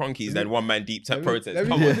DMing the Cronkies than one man deep protest. Let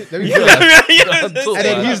me and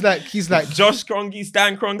then he's like, Josh Kroenke,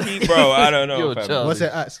 Stan Kroenke, bro. I don't know, fam. What's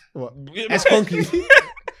it at? What? S Kroenke.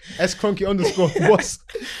 S Kroenke _ what's?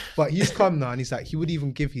 But he's come now and he's like, he would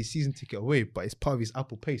even give his season ticket away, but it's part of his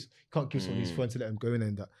Apple Pay. So he can't give someone his phone to let him go in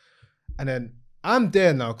and that. And then I'm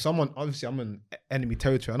there now because I'm on enemy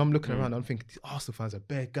territory and I'm looking around and I'm thinking, these Arsenal fans are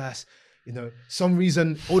bare gas. You know, some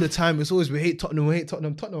reason all the time it's always we hate Tottenham.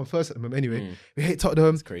 Tottenham first at the moment anyway. We hate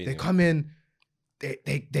Tottenham. Crazy, they come in,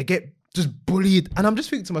 they get just bullied. And I'm just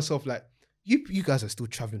thinking to myself, like, you guys are still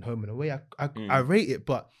travelling home in a way. I rate it,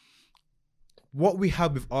 but what we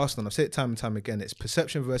have with Arsenal, I've said it time and time again, it's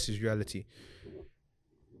perception versus reality.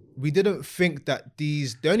 We didn't think that the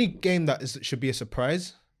only game that should be a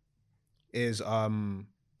surprise is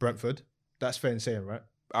Brentford. That's fair in saying, right?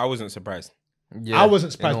 I wasn't surprised. Yeah, I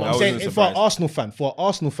wasn't surprised. But I'm saying for an Arsenal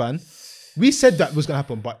fan, we said that was going to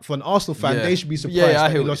happen. But for an Arsenal fan, they should be surprised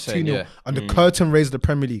that they lost 2-0 and the curtain raised the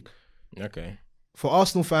Premier League. Okay. For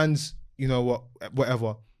Arsenal fans, you know what,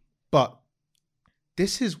 whatever. But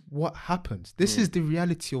this is what happens. This is the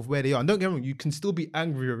reality of where they are. And don't get me wrong, you can still be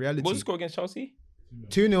angry at reality. What was the score against Chelsea?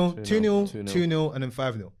 2-0, 2-0, and then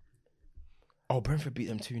 5-0. Oh, Brentford beat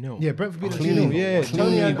them 2-0. Yeah, Brentford beat them 2-0. Yeah,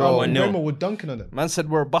 Tony and Bremer were dunking on them. Man said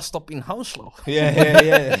we're a bus stop in Hounslow.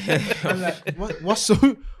 Yeah. I'm like, what's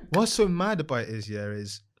so mad about it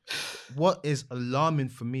is what is alarming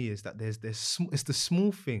for me is that it's the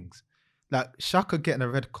small things. Like Xhaka getting a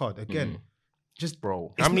red card again. Just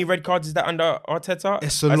bro, how many red cards is that under Arteta?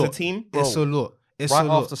 It's a lot. As a team, bro, it's a lot. It's right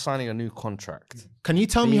after signing a new contract. Can you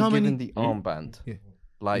tell me how many? Given the armband. Yeah.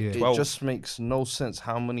 Like, it just makes no sense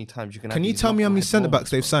how many times you can... Can you tell me how many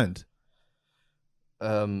centre-backs they've signed?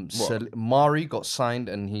 Mari got signed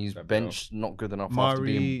and he's benched, not good enough after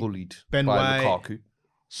being bullied by Lukaku.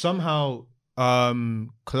 Somehow,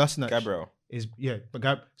 Kolasinac... Gabriel.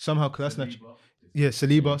 Somehow Kolasinac... Yeah,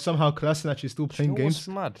 Saliba. Somehow Kolasinac is still playing games. What's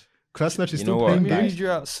mad? Kolasinac is still playing games. Read you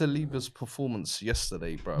out Saliba's performance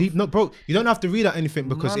yesterday, bro. No, bro, you don't have to read out anything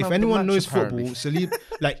because if anyone knows football, Saliba,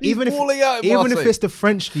 like even if it's the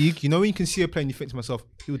French league, you know when you can see a player and you think to myself,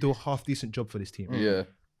 he will do a half decent job for this team. Yeah.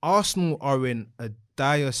 Arsenal are in a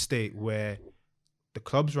dire state where the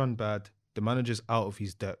club's run bad, the manager's out of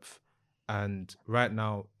his depth, and right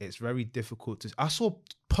now it's very difficult to. I saw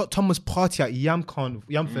Thomas Partey at Yam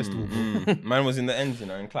Festival. Man was in the end,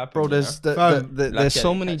 in clapping. Bro, there's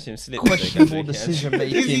so many questionable decision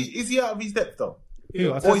making. Is he out of his depth though?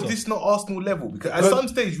 Or is this not Arsenal level? Because at some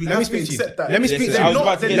stage we have to accept that. Let me speak. I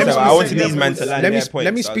wanted these men to land their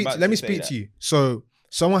points. Let me speak to you. So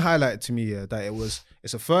someone highlighted to me that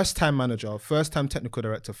it's a first-time manager, first-time technical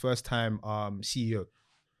director, first-time CEO.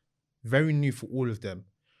 Very new for all of them.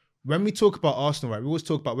 When we talk about Arsenal, right, we always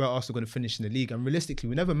talk about where Arsenal are going to finish in the league. And realistically,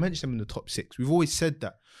 we never mention them in the top 6. We've always said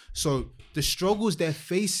that. So the struggles they're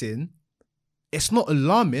facing, it's not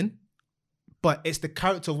alarming, but it's the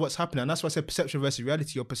character of what's happening. And that's why I said perception versus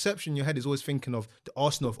reality. Your perception in your head is always thinking of the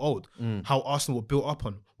Arsenal of old, how Arsenal were built up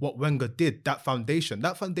on, what Wenger did, that foundation.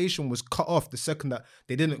 That foundation was cut off the second that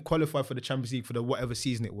they didn't qualify for the Champions League for the whatever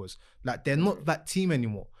season it was. Like, they're not that team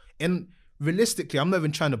anymore. And realistically, I'm not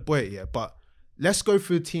even trying to boy it yet, but let's go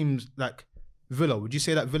through teams like Villa. Would you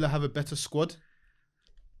say that Villa have a better squad?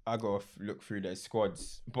 I gotta look through their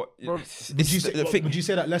squads. But would you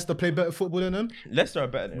say that Leicester play better football than them? Leicester are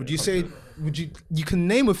better than them. You can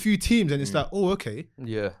name a few teams and it's like, oh, okay.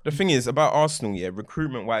 Yeah. The thing is about Arsenal,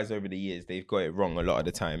 recruitment wise over the years, they've got it wrong a lot of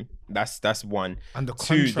the time. That's one. And the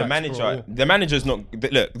two, the manager's not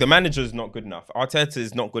good enough. Arteta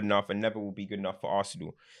is not good enough and never will be good enough for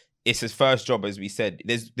Arsenal. It's his first job, as we said.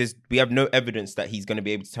 We have no evidence that he's going to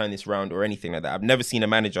be able to turn this around or anything like that. I've never seen a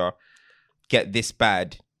manager get this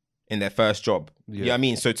bad in their first job. Yeah. You know what I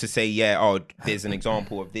mean? So to say, there's an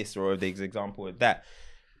example of this or there's an example of that.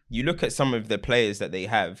 You look at some of the players that they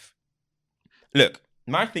have. Look,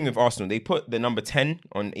 my thing with Arsenal, they put the number 10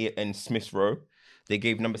 in Smith's Rowe. They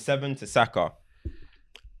gave number 7 to Saka.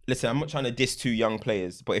 Listen, I'm not trying to diss 2 young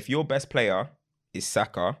players, but if your best player is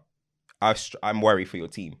Saka, I'm worried for your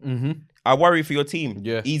team. Mm-hmm. I worry for your team.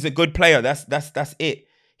 Yeah. He's a good player. That's it.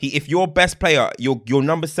 If your best player, your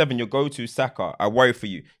number 7, your go-to Saka, I worry for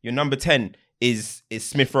you. Your number 10 is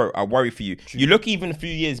Smith Rowe. I worry for you. True. You look even a few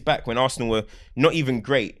years back when Arsenal were not even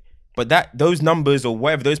great, but those numbers or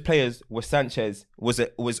whatever those players were Sanchez, was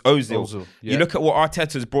Ozil. Yeah. You look at what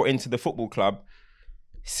Arteta's brought into the football club.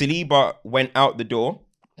 Saliba went out the door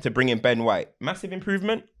to bring in Ben White. Massive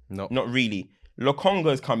improvement? No, not really.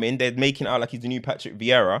 Lokonga's come in. They're making it out like he's the new Patrick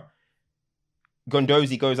Vieira.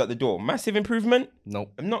 Gondozi goes out the door. Massive improvement? No.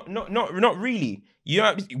 Not really. You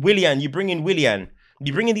bring in Willian.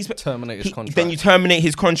 You bring in these... Terminate his contract. Then you terminate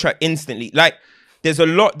his contract instantly. Like, there's a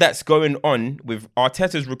lot that's going on with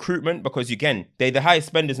Arteta's recruitment because, again, they're the highest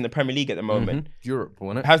spenders in the Premier League at the moment. Mm-hmm. Europe,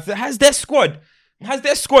 wasn't it? Has their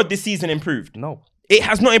squad this season improved? No. It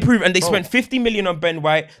has not improved, and they spent 50 million on Ben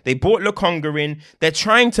White. They bought Lokonga in. They're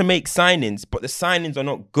trying to make signings, but the signings are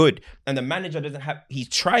not good. And the manager doesn't have... He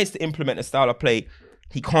tries to implement a style of play.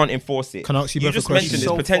 He can't enforce it. Can I ask you just a question? mentioned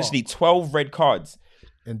this, potentially 12 red cards.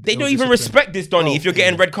 They don't even respect this, Donny, if you're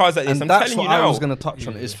getting red cards like this. And I'm that's telling you what now. I was going to touch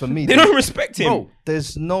on. Is for me... They don't respect him. Bro,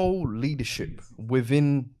 there's no leadership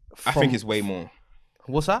within... I think it's way more.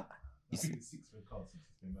 What's that?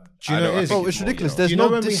 Do you know it is? Bro, it's ridiculous. There's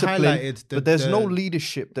no discipline, but there's no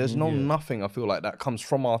leadership. There's no nothing, I feel like, that comes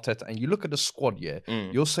from Arteta. And you look at the squad,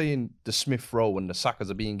 you're saying the Smith Rowe and the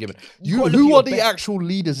Sakas are being given. Who are the actual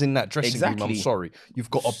leaders in that dressing room? I'm sorry.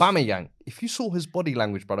 You've got Aubameyang. If you saw his body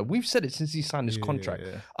language, brother, we've said it since he signed his contract.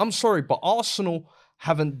 I'm sorry, but Arsenal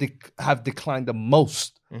have declined the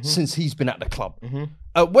most since he's been at the club.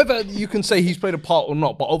 Whether you can say he's played a part or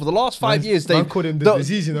not, but over the last 5 years, they called him the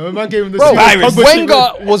disease. You know, man gave him the virus.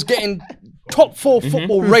 Wenger was getting top 4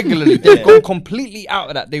 football regularly. They've gone completely out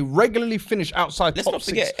of that. They regularly finish outside Let's top not 6.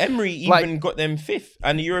 forget, Emery even got them 5th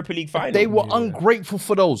and the Europa League final. They were ungrateful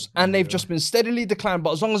for those, and they've just been steadily declining.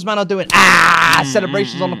 But as long as man are doing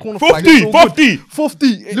celebrations on the corner flag,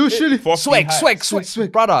 50, Lewis Shirley,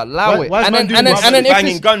 swag, brother, allow it. And then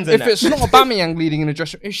if it's not Aubameyang leading in the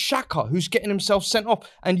dressing room, it's Xhaka who's getting himself sent off.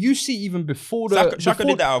 And you see, even before Xhaka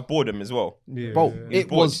did that out of boredom as well. Bro,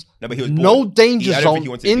 it was no danger zone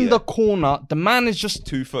in the corner. The man is just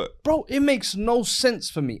 2 foot. Bro, it makes no sense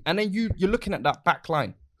for me. And then you're looking at that back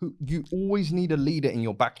line. You always need a leader in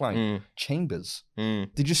your back line. Chambers.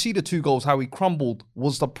 Did you see the 2 goals, how he crumbled?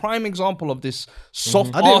 Was the prime example of this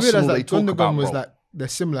soft Arsenal they talk about, I didn't realise that Gundogan was like, they're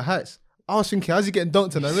similar heights. I was thinking, how's he getting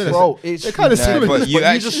dunked on? I realised, bro, it's kind of similar. But you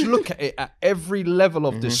just look at it at every level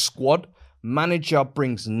of this squad. Manager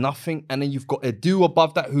brings nothing, and then you've got Edu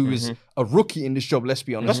above that, who is a rookie in this job. Let's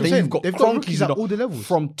be honest. Then you've got rookies at all the levels.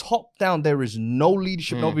 From top down, there is no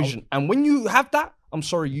leadership, no vision. And when you have that, I'm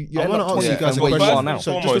sorry, you end up 20 guys where you are now.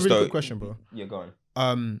 So just a really quick question, bro. Yeah, go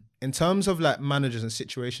on. In terms of like managers and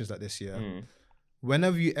situations like this, when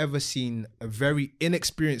have you ever seen a very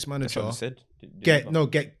inexperienced manager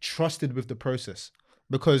get trusted with the process?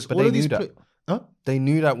 Because all of these They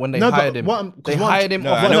knew that when they hired him. They hired him.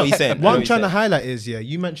 I know what he's saying. What I'm trying to highlight is,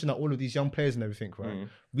 you mentioned that all of these young players and everything, right?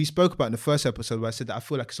 We spoke about in the first episode where I said that I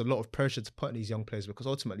feel like it's a lot of pressure to put on these young players because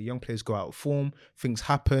ultimately young players go out of form, things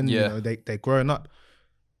happen, you know, they're growing up.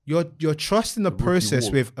 You're trusting the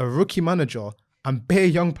process with a rookie manager and bare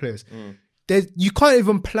young players. You can't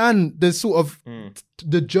even plan the sort of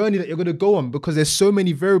the journey that you're going to go on because there's so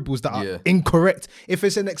many variables that are incorrect. If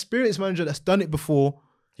it's an experienced manager that's done it before,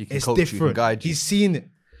 it's different. He's seen it.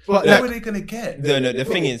 But what are they going to get? No. The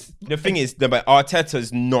thing is, but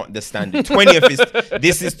Arteta's not the standard. 20th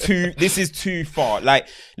is this is too far. Like,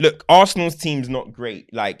 look, Arsenal's team's not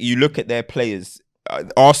great. Like, you look at their players.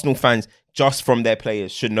 Arsenal fans, just from their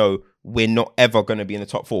players, should know we're not ever going to be in the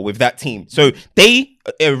top 4 with that team. So they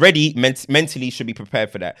already mentally should be prepared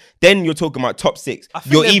for that. Then you're talking about top 6.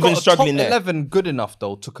 You're even struggling top there. 11 good enough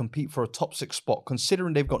though to compete for a top 6 spot,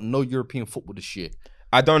 considering they've got no European football this year.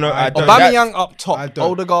 I don't know. Aubameyang up top,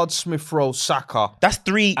 Odegaard, Smith Rowe, Saka. That's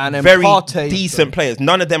 3 and very Partey, decent players.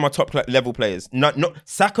 None of them are top level players. Not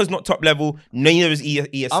Saka's not top level. Neither is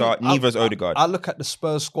ESR. Neither is Odegaard. I look at the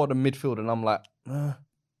Spurs squad and midfield, and I'm like,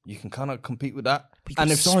 you can kind of compete with that.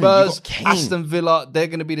 And if Spurs, Aston Villa, they're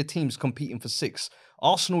going to be the teams competing for 6.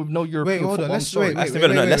 Arsenal with no European football. Aston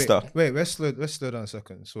Villa, no, Leicester. Wait, let's slow down a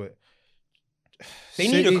second. So wait. They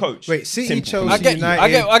need a coach. Wait, City, Chelsea, I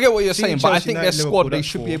get what you're City, saying, but I think their squad, they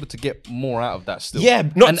should be able to get more out of that still. Yeah,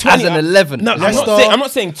 not 20, as an 11. No, I'm not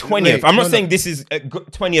saying 20th. I'm not saying this is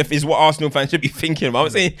 20th is what Arsenal fans should be thinking about. I'm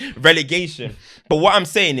saying relegation. But what I'm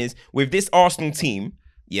saying is, with this Arsenal team,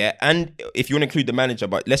 yeah, and if you want to include the manager,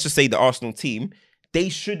 but let's just say the Arsenal team, they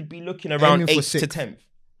should be looking around 8th to 10th.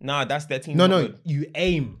 Nah, that's their team. No, you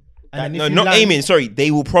aim. And no, not aiming. Sorry,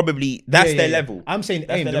 they will probably. That's their level. I'm saying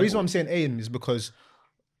aim. The reason why I'm saying aim is because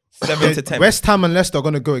 7 to 10. West Ham and Leicester are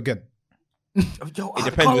going to go again. Yo, it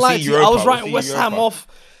depends. We'll see Europa. I was writing West Ham off.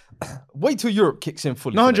 Wait till Europe kicks in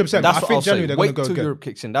fully. 100%. I think generally they're going to go again. Wait till Europe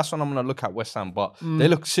kicks in. That's when I'm going to look at West Ham. But they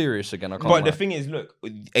look serious again. But the thing is, look,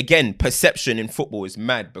 again, perception in football is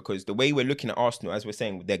mad because the way we're looking at Arsenal, as we're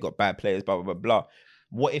saying, they've got bad players, blah, blah, blah, blah.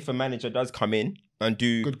 What if a manager does come in and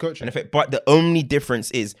do good coaching? But the only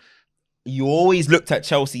difference is you always looked at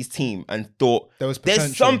Chelsea's team and thought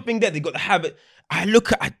there's something that they got to have it. I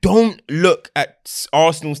don't look at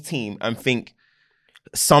Arsenal's team and think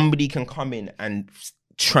somebody can come in and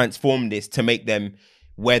transform this to make them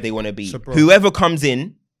where they want to be. So, bro, whoever comes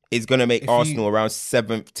in is going to make Arsenal around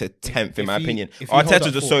 7th to 10th, in my opinion.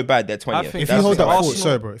 Arteta's are so bad, they're 20th. If you hold that thought,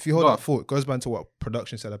 sorry, bro. If you hold that thought, it goes back to what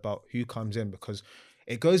production said about who comes in, because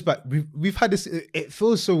it goes back. We've had this. It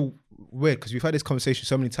feels so weird because we've had this conversation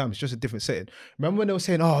so many times. It's just a different setting. Remember when they were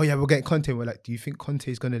saying, "Oh yeah, we're getting Conte." We're like, "Do you think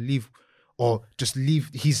Conte is going to leave, or just leave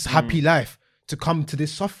his happy life to come to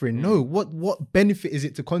this suffering?" No. What benefit is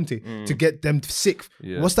it to Conte to get them sick?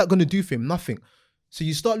 Yeah. What's that going to do for him? Nothing. So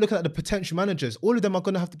you start looking at the potential managers. All of them are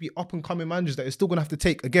going to have to be up and coming managers that are still going to have to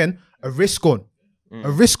take again a risk on. A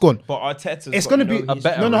risk on. But Arteta's it's going to be a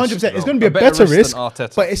better 100%. It's going to be a better risk,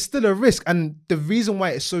 but it's still a risk. And the reason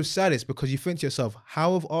why it's so sad is because you think to yourself,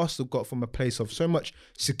 how have Arsenal got from a place of so much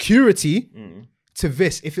security to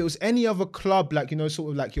this? If it was any other club, like, you know,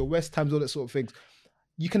 sort of like your West Hams, all that sort of things,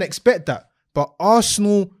 you can expect that. But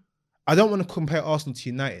Arsenal, I don't want to compare Arsenal to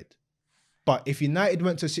United. But if United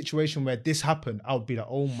went to a situation where this happened, I would be like,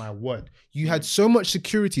 oh my word. You had so much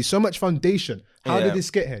security, so much foundation. How did this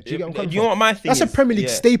get here? Do you get what I'm coming from? You know what my thing That's is? A Premier League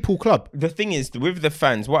staple club. The thing is, with the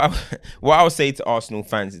fans, what I would say to Arsenal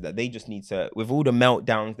fans is that they just need to, with all the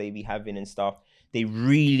meltdowns they be having and stuff, they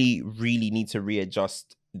really, really need to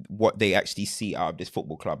readjust what they actually see out of this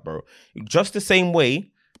football club, bro. Just the same way,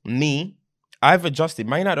 I've adjusted.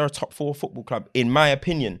 Man United are a top 4 football club, in my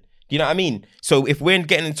opinion. Do you know what I mean? So if we're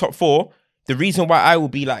getting in the top 4, the reason why I will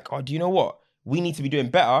be like, oh, do you know what? We need to be doing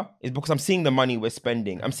better is because I'm seeing the money we're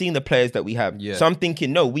spending. I'm seeing the players that we have. Yeah. So I'm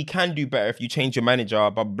thinking, no, we can do better if you change your manager, blah,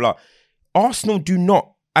 blah, blah. Arsenal do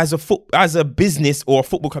not, as a business or a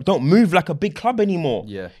football club, don't move like a big club anymore.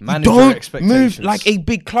 Yeah. Manager don't move like a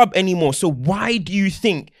big club anymore. So why do you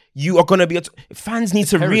think you are going to be... fans need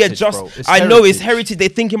to readjust. I know it's heritage. They're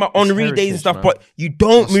thinking about Henri days and stuff, man. But you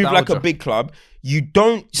don't move like a big club. You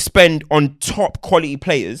don't spend on top quality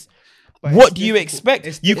players. But what do you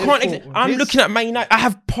expect? You can't. I'm looking at Man United. I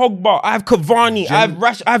have Pogba. I have Cavani. I have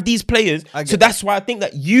Rash. I have these players. So that's why I think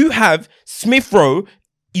that you have Smith Rowe,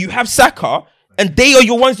 you have Saka, and they are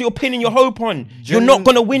your ones that you're pinning your hope on. You're not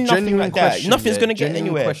going to win nothing like that. Nothing's going to get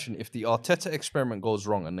anywhere. Question: if the Arteta experiment goes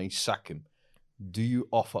wrong and they sack him, do you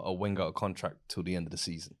offer a Wenger a contract till the end of the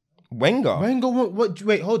season? Wenger, what?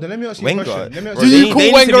 Wait, hold on. Let me ask you a question. Do you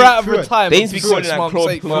call Wenger out of retirement? They need to be calling that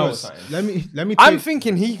Claude Puel. Let me. I'm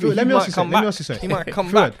thinking he might come back. He might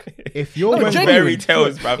come back. If you're fairy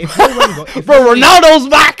tales, bro. Bro, Ronaldo's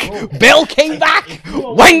back. Bale came back.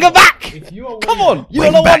 Wenger back. Come on, you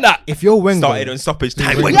don't want that. If you're Wenger, started on stoppage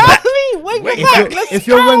time. Wenger back. If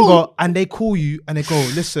you're Wenger and they call you and they go,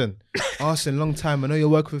 listen, Arsene, long time. I know you're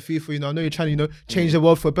working for FIFA. You know, I know you're trying to, change the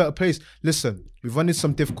world for a better place. Listen, we've run into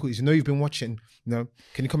some difficulties. You know, you've been watching. You know,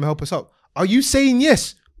 can you come and help us out? Are you saying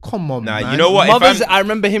yes? Come on, man. You know what? I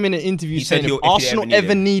remember him in an interview saying, if Arsenal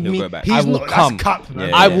ever need me, I will come.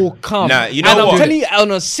 I will come. Nah, you know what? I'm telling you,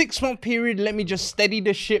 on a 6-month period, let me just steady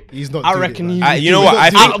the ship. He's not. I reckon he's. You know what? I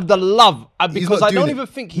think out of the love, because I don't even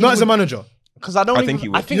think he. Not as a manager. Because I think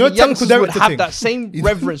the youngsters would have that same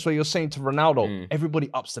reverence where you're saying to Ronaldo, everybody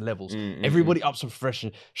ups the levels. Everybody ups the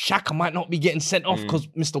freshness. Xhaka might not be getting sent off because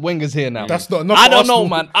Mr. Wenger's here now. That's not enough. I don't know,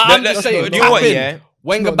 man. I'm just saying. You know what, yeah?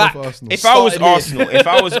 Wenger back. If I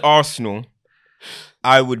was Arsenal,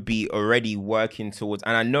 I would be already working towards,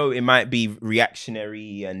 and I know it might be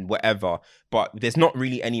reactionary and whatever, but there's not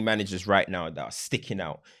really any managers right now that are sticking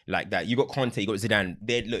out like that. You got Conte, you got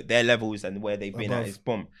Zidane. Their levels and where they've been at is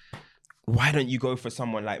bomb. Why don't you go for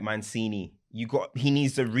someone like Mancini? He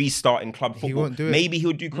needs to restart in club football. He won't do it. Maybe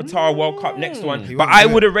he'll do Qatar World Cup next one. But I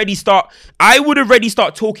would already start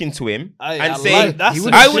talking to him and saying,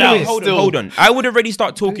 hold on. I would already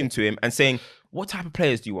start talking to him and saying, what type of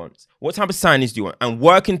players do you want? What type of signings do you want? And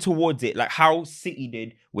working towards it, like how City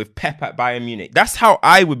did with Pep at Bayern Munich. That's how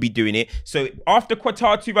I would be doing it. So after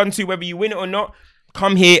Qatar 2-1-2, whether you win it or not,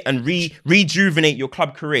 come here and rejuvenate your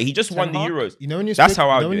club career. He just won the Euros. You know when that's how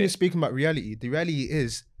I would do it. When you're speaking about reality, the reality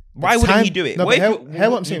is. Why wouldn't he do it? No, hear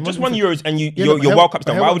what I'm saying. Just won Euros and your World Cup's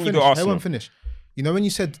done. Why wouldn't you go Arsenal? Hear what finish. You know when you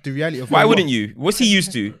said the reality of why wouldn't you? What's he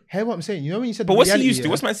used to? Hear what I'm saying. You know when you said but what's he used to?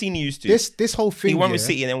 What's Mancini used to? This whole thing he won with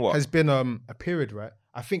City and then what? Has been a period, right?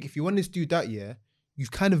 I think if you wanted to do that,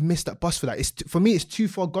 you've kind of missed that bus for that. For me, it's too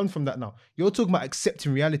far gone from that now. You're talking about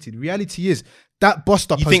accepting reality. The reality is that bus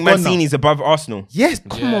stop. You think Mancini's above Arsenal? Yes,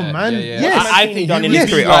 come on, man. Yeah. Yes, I think done in his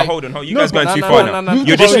career. Hold on. You guys going too far now.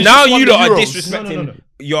 You're now you lot are disrespecting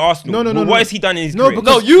your Arsenal. No. What has he done in his career?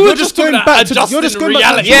 No, you were just going back to you're just going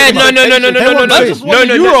reality. Yeah, no.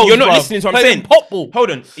 You're not listening to what I'm saying.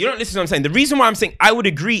 Hold on. You're not listening to what I'm saying. The reason why I'm saying I would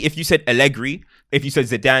agree if you said Allegri, if you said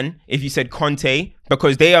Zidane, if you said Conte,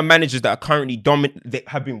 because they are managers that are currently dominant, that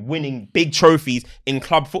have been winning big trophies in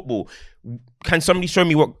club football. Can somebody show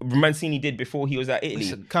me what Mancini did before he was at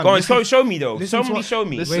Italy? Go on, show me though. Somebody show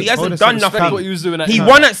me. He hasn't done nothing. What he was doing at he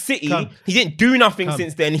won at City. He didn't do nothing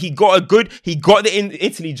since then. He got the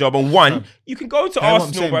Italy job and won. You can go to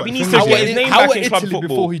Arsenal, bro. He needs to get his name back in club football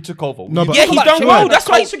before he took over. No, but yeah, he done well. That's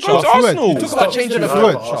why he should go to Arsenal. Talk about changing the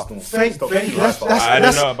I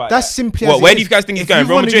don't know about that's simply. Where do you guys think he's going?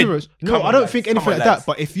 Real Madrid? No, I don't think anything like that.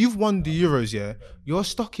 But if you've won the Euros, your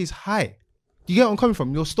stock is high. You get where I'm coming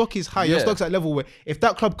from? Your stock is high. Your stock's at a level where if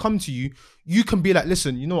that club come to you, you can be like,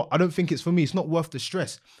 listen, you know what? I don't think it's for me. It's not worth the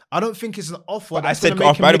stress. I don't think it's an offer. I said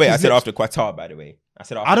after Qatar, by the way.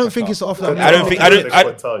 I don't think it's an offer.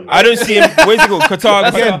 I don't see him. Where's it called? Qatar.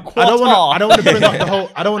 Again, I don't want to bring up the whole.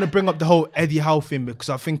 I don't want to bring up the whole Eddie Howe thing because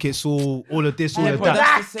I think it's all of this, all of that.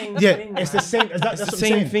 That's the same thing. It's the same. That's the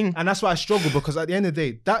same thing. And that's why I struggle because at the end of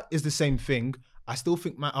the day, that is the same thing. I still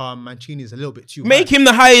think Mancini is a little bit too. Make him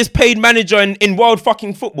the highest paid manager in world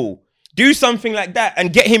fucking football. Do something like that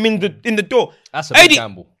and get him in the door. That's a big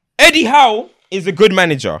gamble. Eddie Howe is a good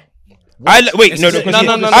manager. I like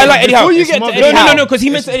Eddie Howe. No, because he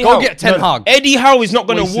meant Eddie Howe. Go get Ten Hag. Eddie Howe is not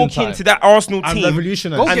going to walk into that Arsenal team and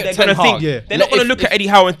revolutionise. And they're going to think they're not going to look at Eddie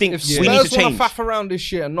Howe and think we need to change. If Spurs want to faff around this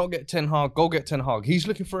shit and not get Ten Hag, go get Ten Hag. He's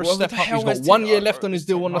looking for a step up. He's got 1 year left on his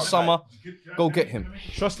deal in the summer. Go get him.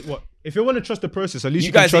 Trust what? If you want to trust the process, at least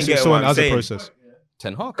you can trust someone as a process.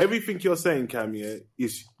 Ten Hag. Everything you're saying, Cam,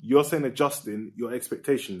 is you're saying adjusting your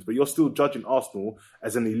expectations, but you're still judging Arsenal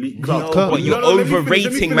as an elite club. But you're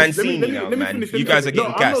overrating Mancini now, man. You guys are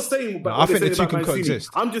getting gassed. I'm not saying about I think the two can coexist.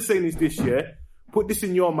 I'm just saying this year. Put this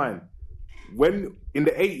in your mind. When in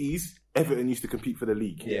the 80s, Everton used to compete for the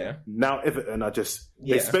league. Yeah. Now Everton are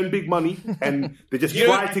they spend big money and they just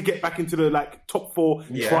try to get back into the top 4,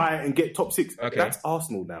 try and get top 6. Okay. That's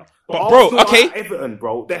Arsenal now. But bro, Everton,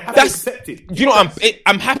 bro, they have to accept it. You know,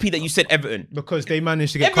 I'm happy that you said Everton because they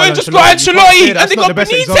managed to get. Everton just got Ancelotti and they got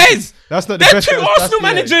Benitez. That's not the best. They're 2 Arsenal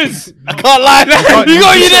managers. I can't lie, man. You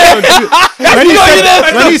got you there.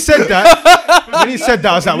 When he said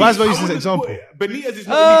that, I was like, why is I using this example? Benitez is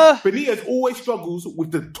not. Benitez always struggles with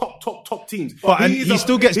the top teams, but he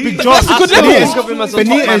still gets big jobs. That's a good level.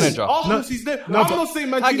 Benitez, I'm not saying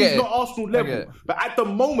Mancini's not Arsenal level, but at the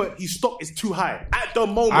moment his stock is too high. At the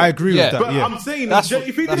moment, I agree with that. But I'm saying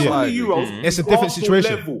if he didn't win the Euros, it's a different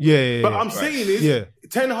situation. Level. Yeah. But I'm saying is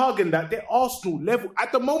Ten Hag and they're Arsenal level.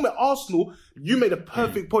 At the moment, Arsenal, you made a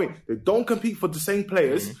perfect point. They don't compete for the same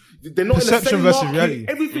players. They're not Perception in the same versus market. reality.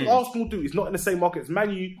 Everything Arsenal do is not in the same market as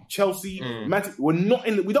Man U, Chelsea, Man City.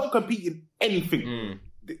 We don't compete in anything.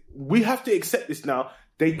 We have to accept this now.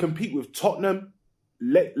 They compete with Tottenham,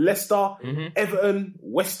 Leicester, Everton,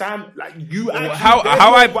 West Ham. Like you actually,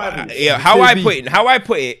 how I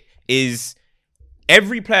put it is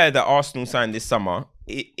every player that Arsenal signed this summer,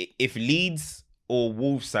 if Leeds or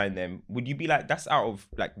Wolves signed them, would you be like, that's out of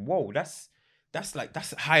whoa, that's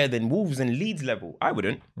higher than Wolves and Leeds level? I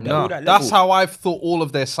wouldn't. No, that's how I've thought all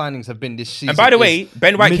of their signings have been this season. And by the way,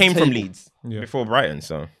 Ben White came from Leeds before Brighton,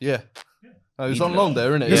 so yeah. He was on loan there,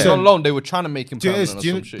 isn't it? He was on loan. They were trying to make him permanent or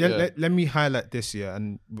some shit. Let me highlight this,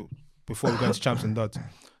 and before we go into champs and duds,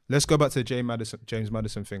 let's go back to the James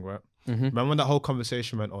Maddison thing, right? Remember when that whole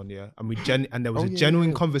conversation went on, and there was a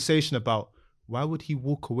genuine conversation about why would he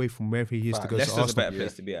walk away from wherever he is to go to Leicester's Arsenal? a better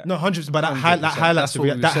place to be at. No, 100%. But that highlights the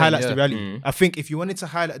reality. Mm. I think if you wanted to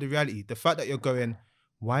highlight the reality, the fact that you're going,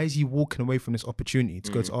 why is he walking away from this opportunity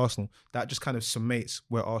to go to Arsenal? That just kind of summates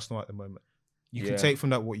where Arsenal are at the moment. You can take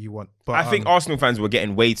from that what you want. But I think Arsenal fans were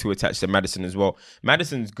getting way too attached to Maddison as well.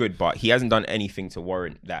 Maddison's good, but he hasn't done anything to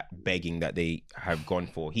warrant that begging that they have gone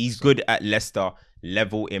for. He's good at Leicester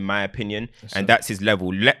level, in my opinion, and that's his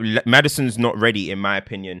level. Maddison's not ready, in my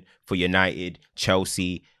opinion, for United,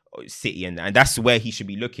 Chelsea, City, and that's where he should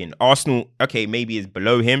be looking. Arsenal, okay, maybe is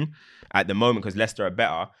below him at the moment because Leicester are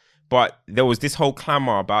better. But there was this whole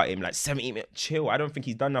clamour about him, like 70 minutes, chill. I don't think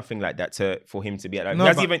he's done nothing like that for him to be at that. No,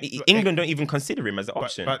 England don't even consider him as an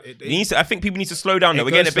option. I think people need to slow down.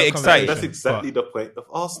 We're getting a bit excited. That's exactly the point of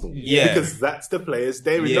Arsenal. Yeah. Because that's the players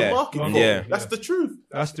they're in the market for. Yeah. That's the truth.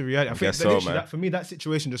 That's the reality. I think that, for me, that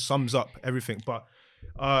situation just sums up everything. But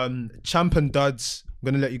champ and duds, I'm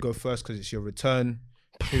going to let you go first because it's your return.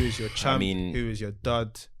 Who is your champ? Who is your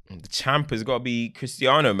dud? The champ has got to be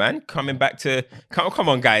Cristiano, man. Coming back to... Come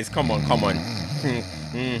on, guys. Come on. You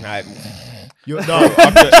know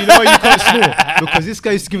why you can't snore? Because this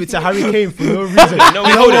guy used to give it to Harry Kane for no reason. No,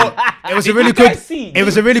 hold on. It was a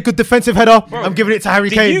really good defensive header. Bro, I'm giving it to Harry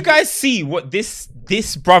Kane. Did you guys see what this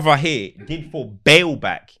brother here did for Bale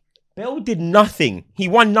back? Bale did nothing. He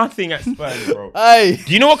won nothing at Spurs, bro. Hey,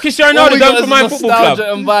 do you know what Cristiano Ronaldo done for my football club?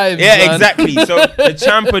 Vibes, yeah, man. Exactly. So the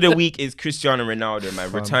champ of the week is Cristiano Ronaldo,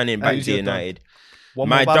 man, returning back to United.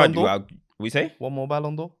 My dad, we say one more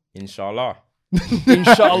Ballon d'Or. Inshallah.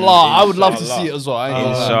 Inshallah. I would love to see it as well.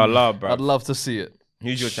 Inshallah, bro. I'd love to see it.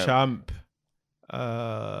 Who's your champ?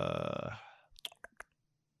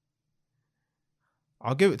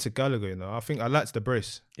 I'll give it to Gallagher. You know, I think I liked the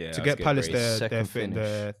brace. Yeah, to get Palace their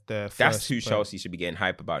first. That's who Chelsea should be getting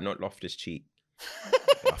hype about, not Loftus-Cheek.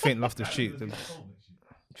 I think Loftus-Cheek.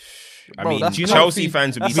 I mean, Chelsea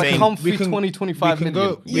fans would be saying we can 20-25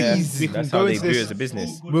 million. That's how they do it as a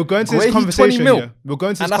business. We'll go into this conversation. We'll go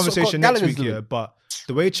into this conversation next week. Yeah, but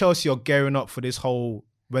the way Chelsea are gearing up for this whole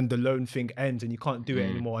when the loan thing ends and you can't do it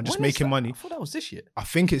anymore and just making money. I thought that was this year. I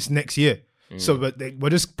think it's next year. So, but we're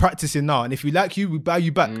just practicing now, and if we like you, we buy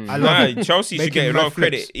you back. I love it. Chelsea should get a lot of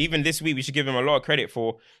credit. Even this week, we should give them a lot of credit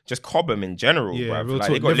for just Cobham in general. Yeah,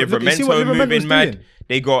 like, they got Livramento moving mad.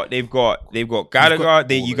 They've got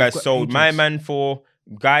Gallagher. You guys sold my man for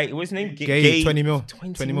Guy. What's his name? Gay 20 mil.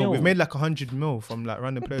 20 mil. We've made like 100 mil from like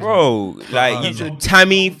random players. Bro, like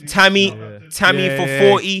Tammy for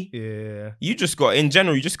 40. Yeah. You just got in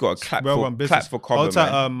general. You just got to clap for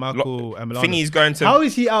Cobham. Marco Emiliano. Thingy's going to. How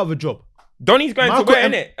is he out of a job? Donny's going to where,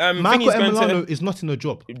 innit? Marco Emiliano is not in a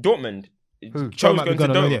job. Dortmund. Cho's going to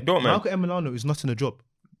Dortmund. Marco Emiliano is not in a job.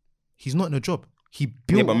 He's not in a job. He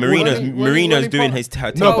built. Yeah, but Marino's doing his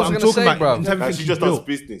thing. No, but I'm talking about, bro. He just does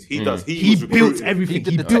business. He does. He built everything.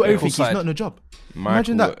 He built everything. He's not in a job.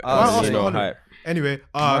 Imagine that. Anyway,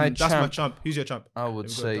 that's my champ. Who's your champ? I would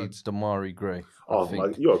say Damari Gray. Oh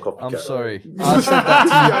my, you're a copycat. I'm sorry.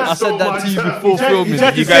 I said that to you before filming.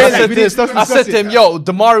 I said to him, yo,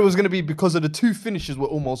 Damari was going to be because of the two finishes were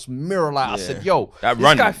almost mirror-like. I said, yo, this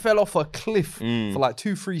guy fell off a cliff for like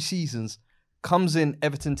 2-3 seasons. Comes in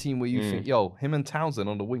Everton team where you think, yo, him and Townsend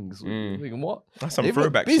on the wings. Thinking, what? That's some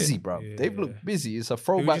throwback busy, shit. Bro. Yeah. They've looked busy. It's a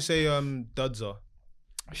throwback. Who would you say duds are?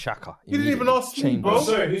 Shaka. You didn't even ask me, bro. I'm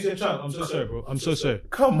sorry, who's your champ? I'm so sorry, bro. I'm so sorry.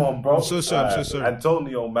 Come on, bro. I'm so sorry.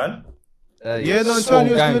 Antonio, man. Antonio's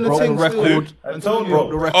doing the thing. Record. Antonio broke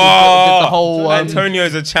the record. Oh, the whole,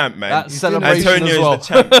 Antonio's a champ, man. That celebration Antonio's as well. the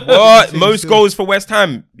champ. What? Most goals for West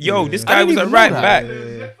Ham. Yo, this guy was a right back.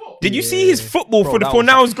 Did you see his football for the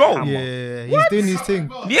Fornals goal? Yeah, he's doing his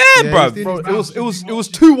thing. Yeah, bro. It was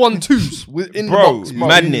 2-1-2s in the box, bro.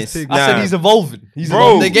 Madness. I said he's evolving.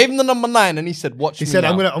 They gave him the number 9, and he said, "Watch me." He said,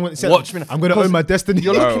 now. Watch me. I'm gonna own my destiny."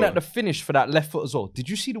 You're looking at the finish for that left foot as well. Did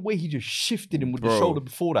you see the way he just shifted him with the shoulder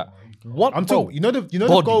before that? What? I'm talking. You know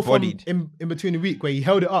the goal from in between the week where he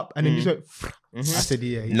held it up and then he went. I said,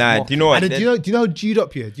 yeah. Nah, do you know what? Do you know how G'd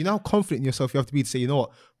up here? Do you know how confident in yourself you have to be to say, you know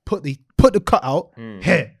what? Put the cut out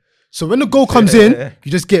here. So when the goal comes in,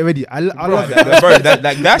 you just get ready. I love it. Bro,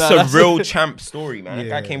 that's a real champ story, man. That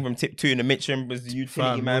guy came from tip 2 in the Mitcham, was the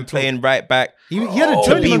utility man, playing right back. He had a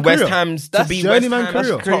journeyman career. To be journeyman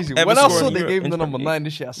career. Crazy. When I saw they gave him the number 9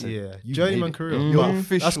 this year, I said, journeyman career. You're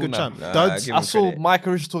official. That's good champ. I saw Mike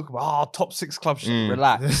Rich talk about top 6 clubs.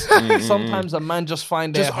 Relax. Sometimes a man just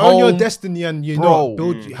find their home. Just own your destiny and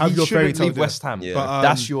have your fairy tale. West Ham. But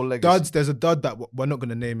that's your legacy. There's a dud that we're not going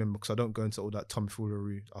to name him because I don't go into all that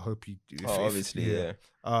tomfoolery. I hope you do. Obviously, yeah.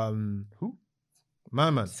 Who?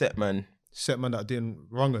 My man. Set man that doing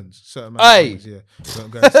wrong uns. Hey. Yeah.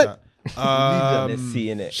 Don't go into that. Let's see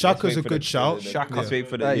in it. Xhaka's a good shout. Let's wait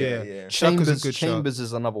for the Chambers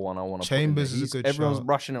is another one I want to. Chambers is a good Everyone's shout.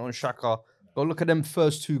 brushing it on Xhaka. Go look at them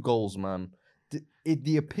first 2 goals, man.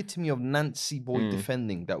 The epitome of Nancy boy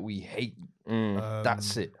defending that we hate.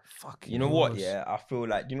 That's it. You know what? Yeah, I feel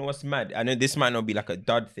like, you know what's mad? I know this might not be like a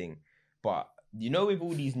dud thing, but you know, with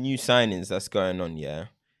all these new signings that's going on, yeah,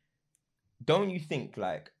 don't you think,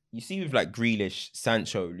 like, you see with like Grealish,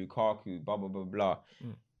 Sancho, Lukaku, blah blah blah blah.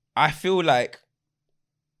 I feel like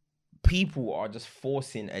people are just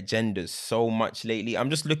forcing agendas so much lately. I'm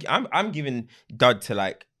just looking. I'm giving dud to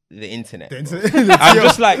like the internet. I'm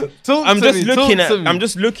just like, I'm just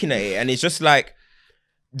looking at it, and it's just like,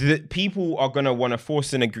 the people are gonna want to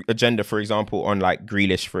force an agenda, for example, on like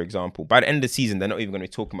Grealish, for example. By the end of the season, they're not even going to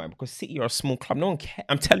be talking about it because City are a small club. No one cares.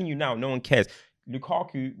 I'm telling you now, no one cares.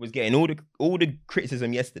 Lukaku was getting all the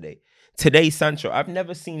criticism yesterday. Today, Sancho. I've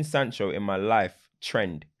never seen Sancho in my life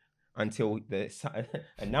trend until the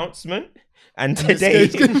announcement. And today,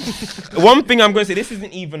 one thing I'm going to say, this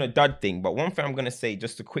isn't even a dud thing, but one thing I'm going to say,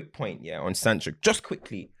 just a quick point, yeah, on Sancho, just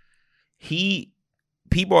quickly.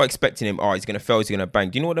 People are expecting him, he's going to fail, he's going to bang.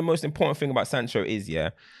 Do you know what the most important thing about Sancho is, yeah?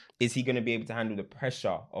 Is he going to be able to handle the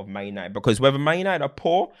pressure of Man United? Because whether Man United are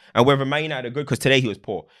poor and whether Man United are good, because today he was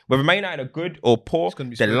poor, whether Man United are good or poor,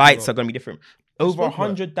 the lights are going to be different. Over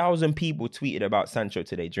 100,000 people tweeted about Sancho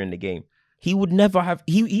today during the game. He would never have,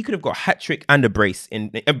 he could have got a hat-trick and a brace,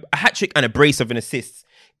 a hat-trick and a brace of an assist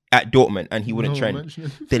at Dortmund, and he wouldn't trend.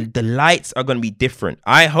 The lights are going to be different.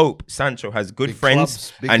 I hope Sancho has good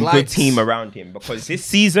friends and good team around him, because this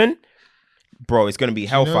season, bro, it's going to be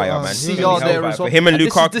hellfire, man. For him and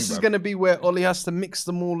Lukaku. This is going to be where Oli has to mix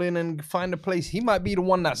them all in and find a place. He might be the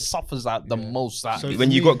one that suffers out the most. So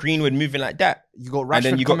when you got Greenwood moving like that, you got Rashford, and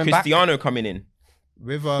then you got Cristiano coming in.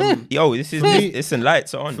 With yo, this is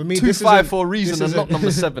lights on. For me, 2-5 for a reason and not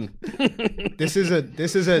number 7. This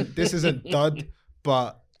isn't dud,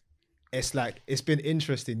 but it's like, it's been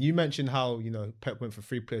interesting. You mentioned how, you know, Pep went for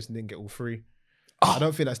 3 players and didn't get all 3. I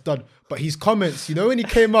don't think that's done. But his comments, you know, when he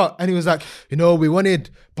came out and he was like, you know, we wanted,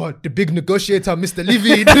 but the big negotiator, Mr.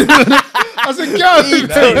 Levy. I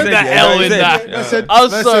said, I'm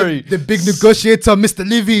sorry. The big negotiator, Mr.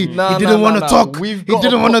 Levy. He didn't want to talk. He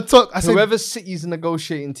didn't want to talk. I said, whoever City's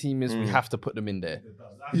negotiating team is, we have to put them in there.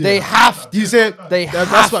 Yeah. They have to. You said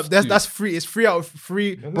that's free. It's 3 out of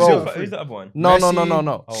 3. Bro, who's the other one? No.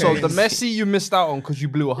 So the Messi you missed out on because you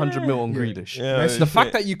blew 100 mil on Grealish. Yeah. The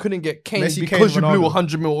fact that you couldn't get Kane because you blew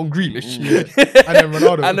 100 mil on Grealish.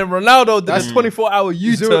 And then Ronaldo. Did a 24-hour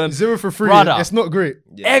U-turn. 0 for 3. Brother. It's not great.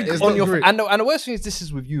 Egg on your face. And the worst thing is, this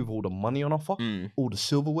is with you with all the money on offer, all the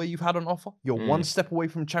silverware you've had on offer. You're one step away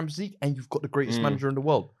from Champions League, and you've got the greatest manager in the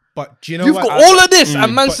world. But do you know you've got all of this,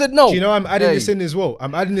 and man said no. Do you know I'm adding this in as well?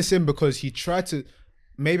 I'm adding this in because he tried to.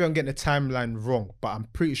 Maybe I'm getting the timeline wrong, but I'm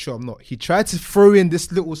pretty sure I'm not. He tried to throw in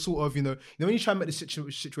this little sort of, you know when you try and make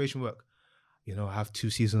the situation work. You know, I have 2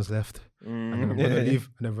 seasons left, and then I'm gonna leave.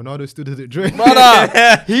 And then Ronaldo stood at the drink.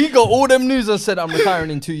 Brother, he got all them news and said, "I'm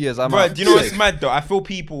retiring in 2 years." Bro, do you know what's mad though? I feel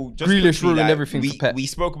people just Grealish ruling everything for Pep. We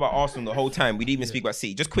spoke about Arsenal the whole time. We didn't even speak about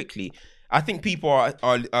City. Just quickly, I think people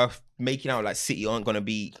are making out like City aren't gonna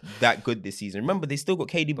be that good this season. Remember, they still got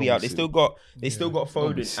KDB out. They still got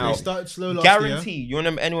Foden out. They started slow last Guarantee. You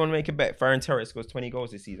want anyone to make a bet? Ferran Torres scores 20 goals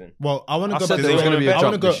this season. Well, I want to go back.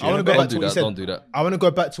 I want to go back to what you said. Don't do that. I want to go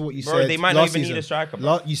back to what you said. They might not even need a striker.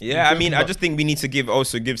 I mean, I just think we need to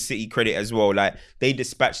give City credit as well. Like, they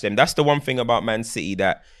dispatched them. That's the one thing about Man City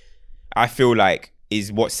that I feel like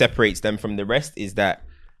is what separates them from the rest, is that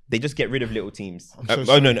they just get rid of little teams. No.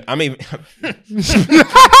 I mean, I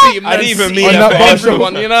didn't even mean that for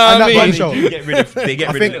everyone. You know what I mean? They get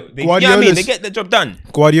rid of they get the job done.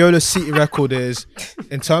 Guardiola's City record is,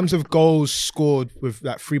 in terms of goals scored with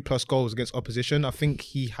like 3+ goals against opposition, I think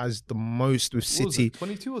he has the most with City.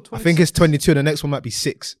 22 or 26? I think it's 22. The next one might be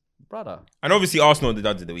 6. Brother. And obviously Arsenal the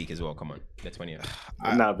duds of the week as well. Come on, they're 20th.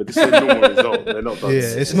 Nah, but it's a normal result. They're not duds.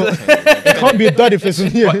 Yeah, it's not. It can't be a dud if it's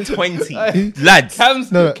 20 lads.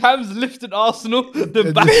 Cam's lifted Arsenal.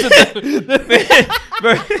 Then back to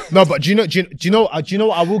them. No, but do you know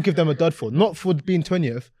what I will give them a dud for? Not for being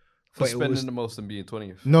 20th, for spending the most and being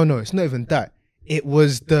 20th. No, it's not even that.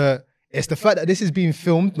 It's the fact that this is being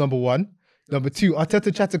filmed. Number 1. Number 2,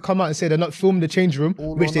 Arteta tried to come out and say they're not filming the change room,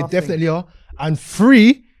 which they definitely are. And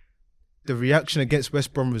 3, the reaction against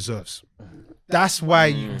West Brom reserves. That's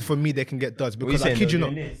why, for me, they can get duds. Because I kid you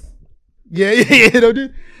not. Yeah,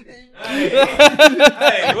 dude.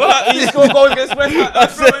 Hey, what? He scored goals against West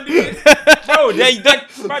Brom. Bro,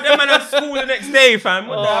 that man had school the next day, fam.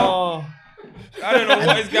 What the hell? I don't know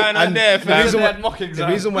what is going on there. The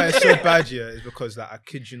reason why it's so bad, yeah, is because like I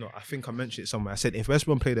kid you not, I think I mentioned it somewhere. I said if West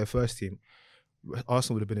Brom played their first team,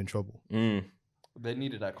 Arsenal would have been in trouble. They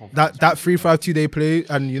needed that confidence. That 3-5-2 they play,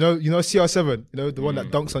 and you know CR7, the one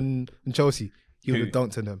that dunks on Chelsea. He would have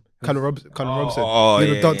dunked on them. Callum Robson. He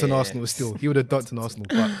would have dunked on Arsenal still. He would have dunked on Arsenal.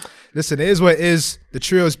 But listen, it is what it is. The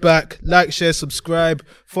trio's back. Like, share, subscribe.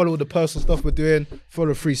 Follow the personal stuff we're doing.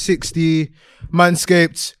 Follow 360.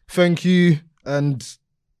 Manscaped. Thank you. And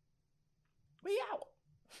we out.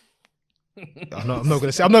 I'm not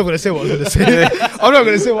gonna say what I was gonna say. I'm not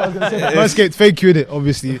gonna say what I was gonna say. Manscaped, thank you, innit,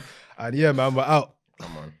 obviously. And yeah, man, we're out.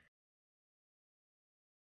 Come on.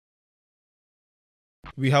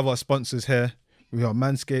 We have our sponsors here. We are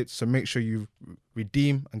Manscaped, so make sure you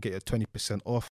redeem and get your 20% off.